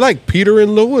 Hey, they're like Peter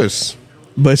and Lewis.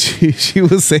 but she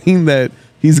was saying that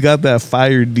he's got that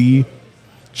fire D.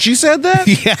 She said that?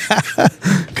 Yeah,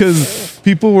 because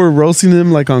people were roasting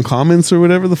him like on comments or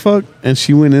whatever the fuck, and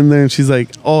she went in there and she's like,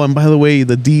 "Oh, and by the way,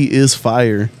 the D is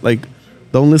fire. Like,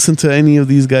 don't listen to any of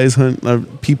these guys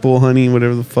people hunting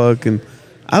whatever the fuck." And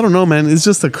I don't know, man. It's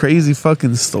just a crazy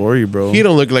fucking story, bro. He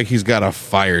don't look like he's got a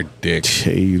fire dick.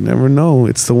 Hey, you never know.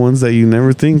 It's the ones that you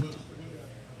never think.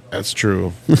 That's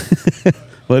true.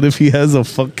 What if he has a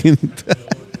fucking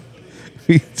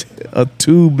a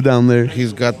tube down there?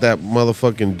 He's got that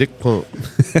motherfucking dick pump.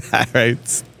 All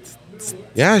right.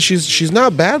 Yeah, she's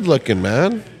not bad looking,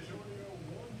 man.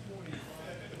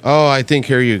 Oh, I think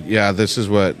this is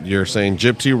what you're saying.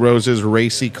 Gypsy Rose's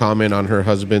racy comment on her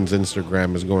husband's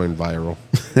Instagram is going viral.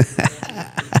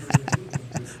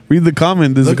 Read the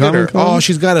comment. Does Look the at her. comment come? Oh,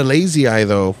 she's got a lazy eye,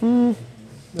 though.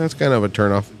 That's kind of a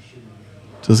turnoff.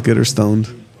 Just get her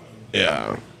stoned.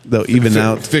 Yeah. They'll even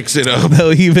out. Fix it up.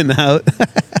 They'll even out.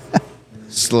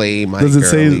 Slay my Does it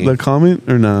say girlie. the comment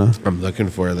or nah? I'm looking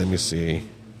for it. Let me see.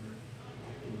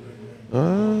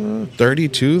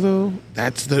 32 though.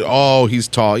 That's the. Oh, he's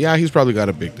tall. Yeah, he's probably got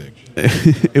a big dick.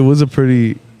 It was a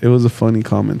funny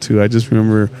comment too. I just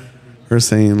remember her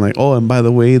saying like, "Oh, and by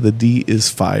the way, the D is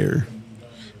fire."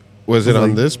 Was it on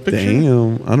like, this picture?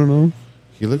 Damn, I don't know.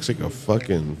 He looks like a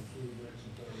fucking.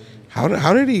 How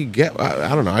did he get?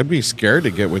 I don't know. I'd be scared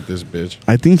to get with this bitch.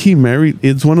 I think he married.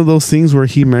 It's one of those things where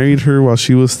he married her while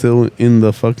she was still in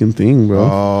the fucking thing, bro.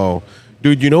 Oh,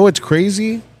 dude, you know what's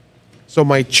crazy? So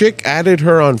my chick added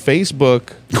her on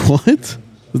Facebook. What?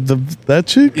 That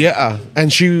chick? Yeah,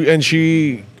 and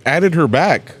she added her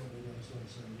back.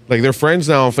 Like they're friends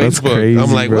now on That's Facebook. crazy,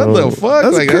 I'm like, bro. what the fuck?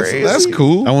 That's Like crazy. that's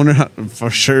cool. I wonder how. For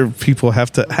sure, people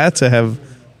had to have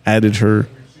added her,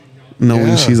 knowing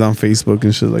Yeah. she's on Facebook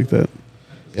and shit like that.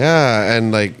 Yeah,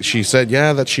 and like she said,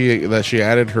 that she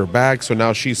added her back, so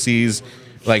now she sees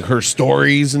like her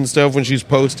stories and stuff when she's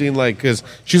posting, like because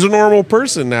she's a normal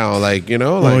person now, like like,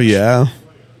 Oh yeah,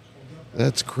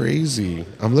 that's crazy.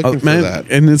 I'm looking for man, that.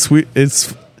 and it's weird.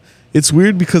 It's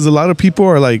weird because a lot of people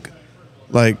are like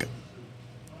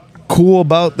cool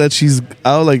about that she's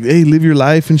out, like, hey, live your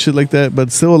life and shit like that. But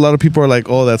still, a lot of people are like,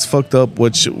 oh, that's fucked up.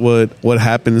 What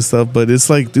happened and stuff. But it's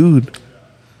like, dude,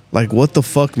 like, what the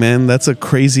fuck, man? That's a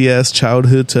crazy ass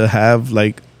childhood to have,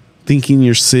 like, thinking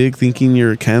you're sick, thinking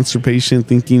you're a cancer patient,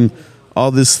 thinking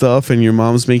all this stuff, and your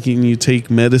mom's making you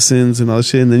take medicines and all that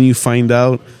shit, and then you find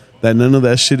out that none of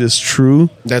that shit is true.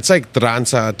 That's like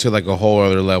tranza to like a whole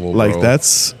other level, Like, bro.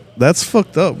 that's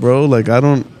fucked up, bro. Like,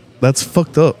 that's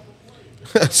fucked up.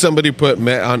 Somebody put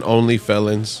met on Only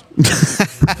Felons.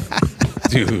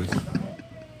 Dude.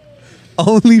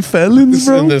 Only felons,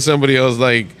 bro? And then somebody else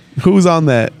like Who's on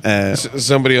that?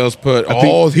 somebody else put,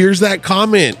 think- here's that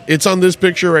comment. It's on this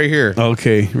picture right here.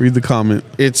 Okay, read the comment.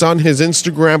 It's on his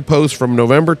Instagram post from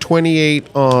November 28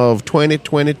 of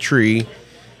 2023.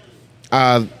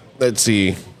 Let's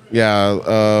see. Yeah,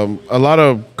 a lot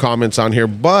of comments on here,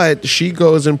 but she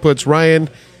goes and puts, Ryan,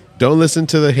 don't listen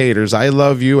to the haters. I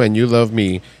love you and you love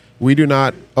me. We do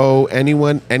not owe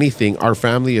anyone anything. Our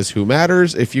family is who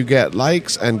matters. If you get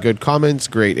likes and good comments,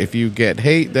 great. If you get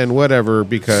hate, then whatever,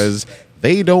 because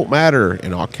they don't matter,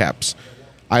 in all caps.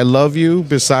 I love you.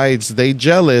 Besides, they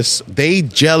jealous. They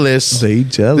jealous.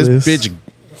 This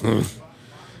bitch.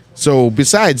 So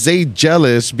besides, they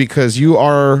jealous because you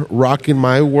are rocking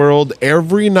my world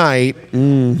every night.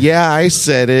 Yeah, I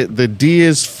said it. The D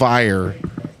is fire.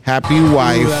 Happy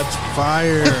wife. Ooh, that's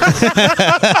fire.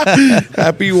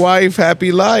 Happy wife,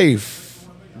 happy life.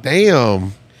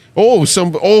 Damn.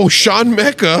 Sean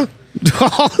Mecca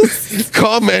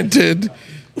commented,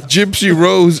 Gypsy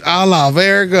Rose a la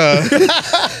verga.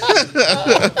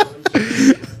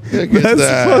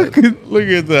 Look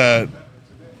at that.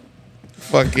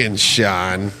 Fucking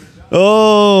Sean.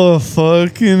 Oh,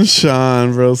 fucking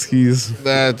Sean, broskies.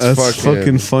 That's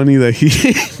fucking funny that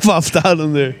he popped out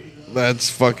on there. That's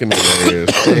fucking hilarious.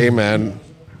 Hey, man.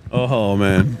 Oh,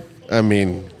 man. I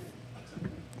mean,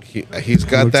 he's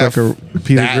got Looks that like a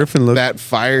Peter Griffin look. That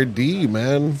fire D,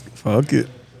 man. Fuck it.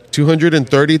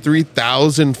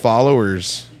 233,000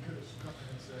 followers.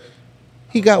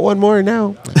 He got one more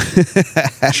now.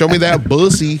 Show me that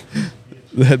Bussy.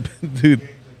 Dude,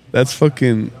 that's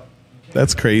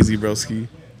crazy, broski.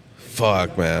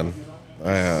 Fuck, man.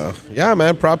 Yeah,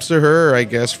 man. Props to her, I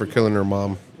guess, for killing her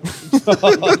mom.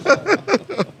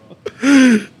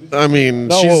 I mean,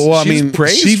 she's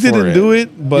praised she for didn't do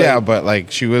it, but yeah, but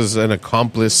like she was an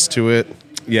accomplice to it.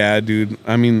 yeah, dude.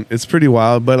 I mean, it's pretty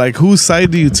wild, but like, whose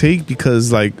side do you take?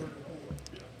 Because like,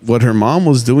 what her mom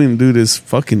was doing, dude, is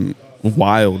fucking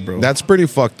wild, bro. That's pretty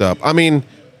fucked up. I mean,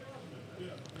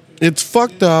 it's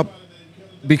fucked up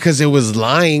because it was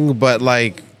lying, but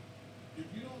like,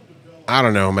 I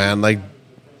don't know, man. Like,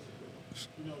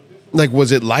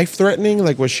 was it life threatening?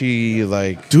 Like, was she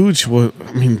like, dude?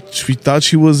 She thought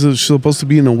she was supposed to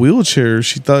be in a wheelchair.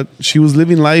 She thought she was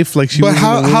living life like she. But was in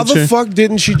a how the wheelchair. fuck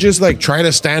didn't she just like try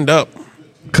to stand up?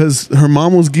 Because her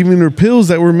mom was giving her pills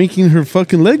that were making her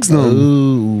fucking legs numb.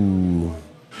 Ooh.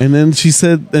 And then she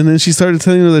started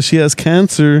telling her that she has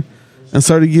cancer, and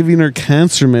started giving her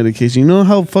cancer medication. You know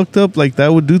how fucked up like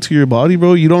that would do to your body,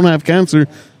 bro? You don't have cancer,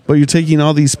 but you're taking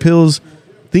all these pills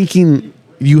thinking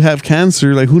you have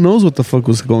cancer. Like, who knows what the fuck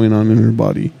was going on in her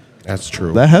body? That's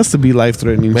true. That has to be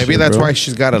life-threatening. Maybe shit, that's bro. why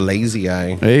she's got a lazy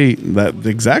eye. Hey, that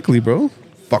exactly, bro.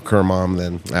 Fuck her mom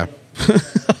then. Yeah.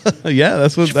 Yeah,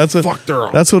 that's what fucked her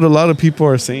up. that's what a lot of people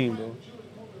are saying, bro.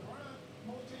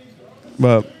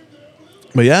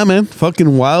 But yeah, man,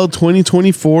 fucking wild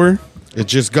 2024. It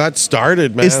just got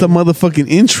started, man. It's the motherfucking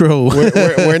intro.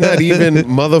 we're not even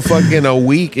motherfucking a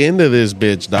week into this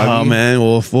bitch, doggy. Oh man,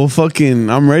 well fucking,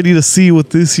 I'm ready to see what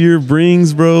this year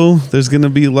brings, bro. There's gonna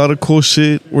be a lot of cool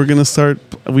shit.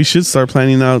 We should start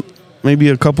planning out maybe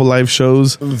a couple live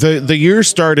shows. The year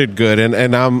started good,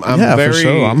 and I'm Yeah, very for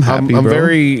sure. I'm happy, I'm bro.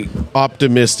 very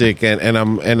optimistic,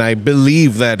 and I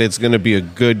believe that it's gonna be a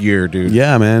good year, dude.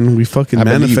 Yeah, man, we fucking I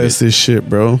believe manifest it. this shit,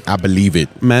 bro. I believe it.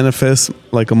 Manifest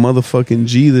like a motherfucking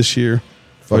G this year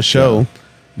for Fuck show. yeah.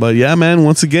 But yeah, man,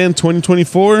 once again,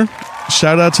 2024.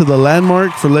 Shout out to the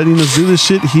Landmark for letting us do this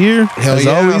shit here. Hell As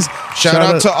yeah. always, Shout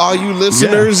out to all you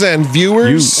listeners and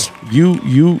viewers. You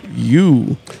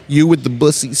You with the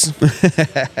bussies.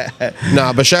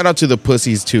 Nah, but shout out to the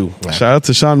pussies too. Shout out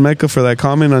to Sean Mecca for that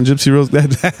comment on Gypsy Rose.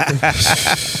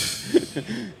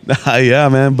 Yeah,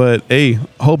 man. But hey,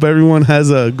 hope everyone has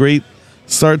a great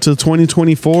start to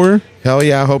 2024. Hell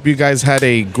yeah. I hope you guys had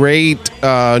a great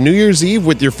New Year's Eve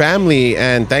with your family.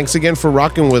 And thanks again for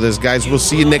rocking with us, guys. We'll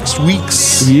see you next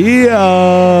week's.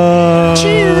 Yeah.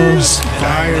 Cheers.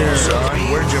 Fire. Son,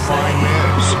 where'd you find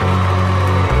this?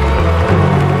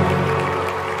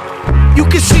 You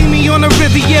can see me on the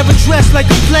Riviera dressed like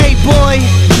a playboy.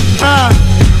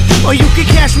 Or you can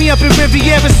catch me up in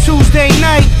Riviera's Tuesday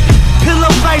night.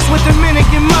 Pillow fights with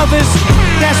Dominican mothers.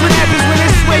 That's what happens when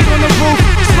it's swayed on the roof.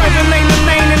 Swerving lane to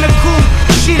lane in the coupe.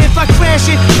 Shit, if I crash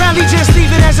it, probably just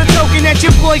leave it as a token that your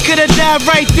boy could've died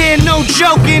right there, no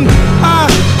joking.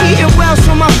 Eating well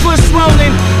so my foot's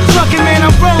swollen. Fucking man,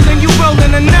 I'm rolling, you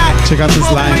rolling or not? Check out this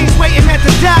Both line. planes waiting at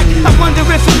the dock. I wonder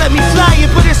if it let me fly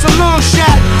it, but it's a long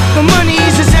shot. The money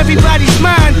eases everybody's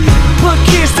mind. Put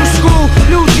kids through school,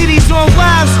 new titties on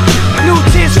wives, new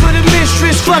tits for the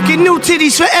mistress, fucking new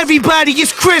titties for everybody.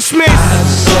 It's Christmas.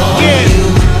 Yeah.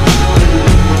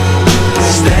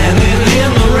 Standing in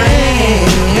the rain,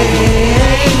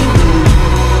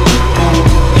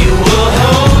 you were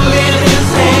holding his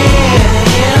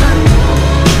hand,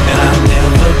 and I'll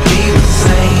never be the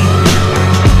same.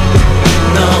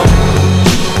 No.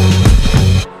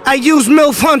 I used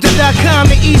MILFHunter.com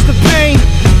to ease the pain.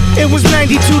 It was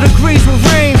 92 degrees with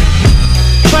rain.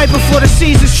 Right before the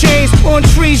seasons changed. On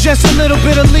trees, just a little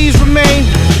bit of leaves remain.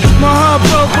 My heart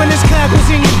broke when this cock was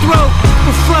in your throat.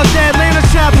 But fuck that Atlanta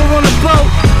chopper on a boat.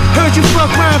 Heard you fuck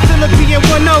Ryan Phillippe at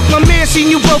One Oak. My man seen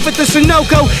you both at the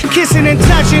Sunoco, kissing and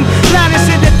touching. Lana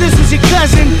said that this was your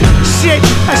cousin. Shit,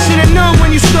 I should've known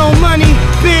when you stole money.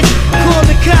 Bitch, called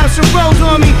the cops and rolled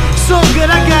on me. So good,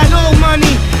 I got old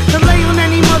money. To lay on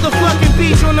any motherfucking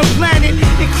beach on the planet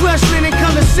and crush linen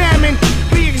colored salmon.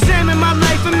 Re-examine my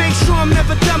life and make sure I'm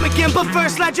never dumb again. But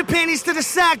first, slide your panties to the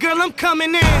side, girl, I'm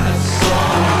coming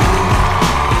in.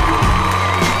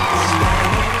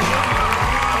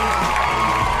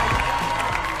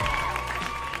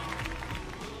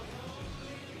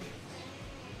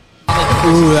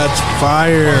 Ooh, that's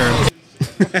fire.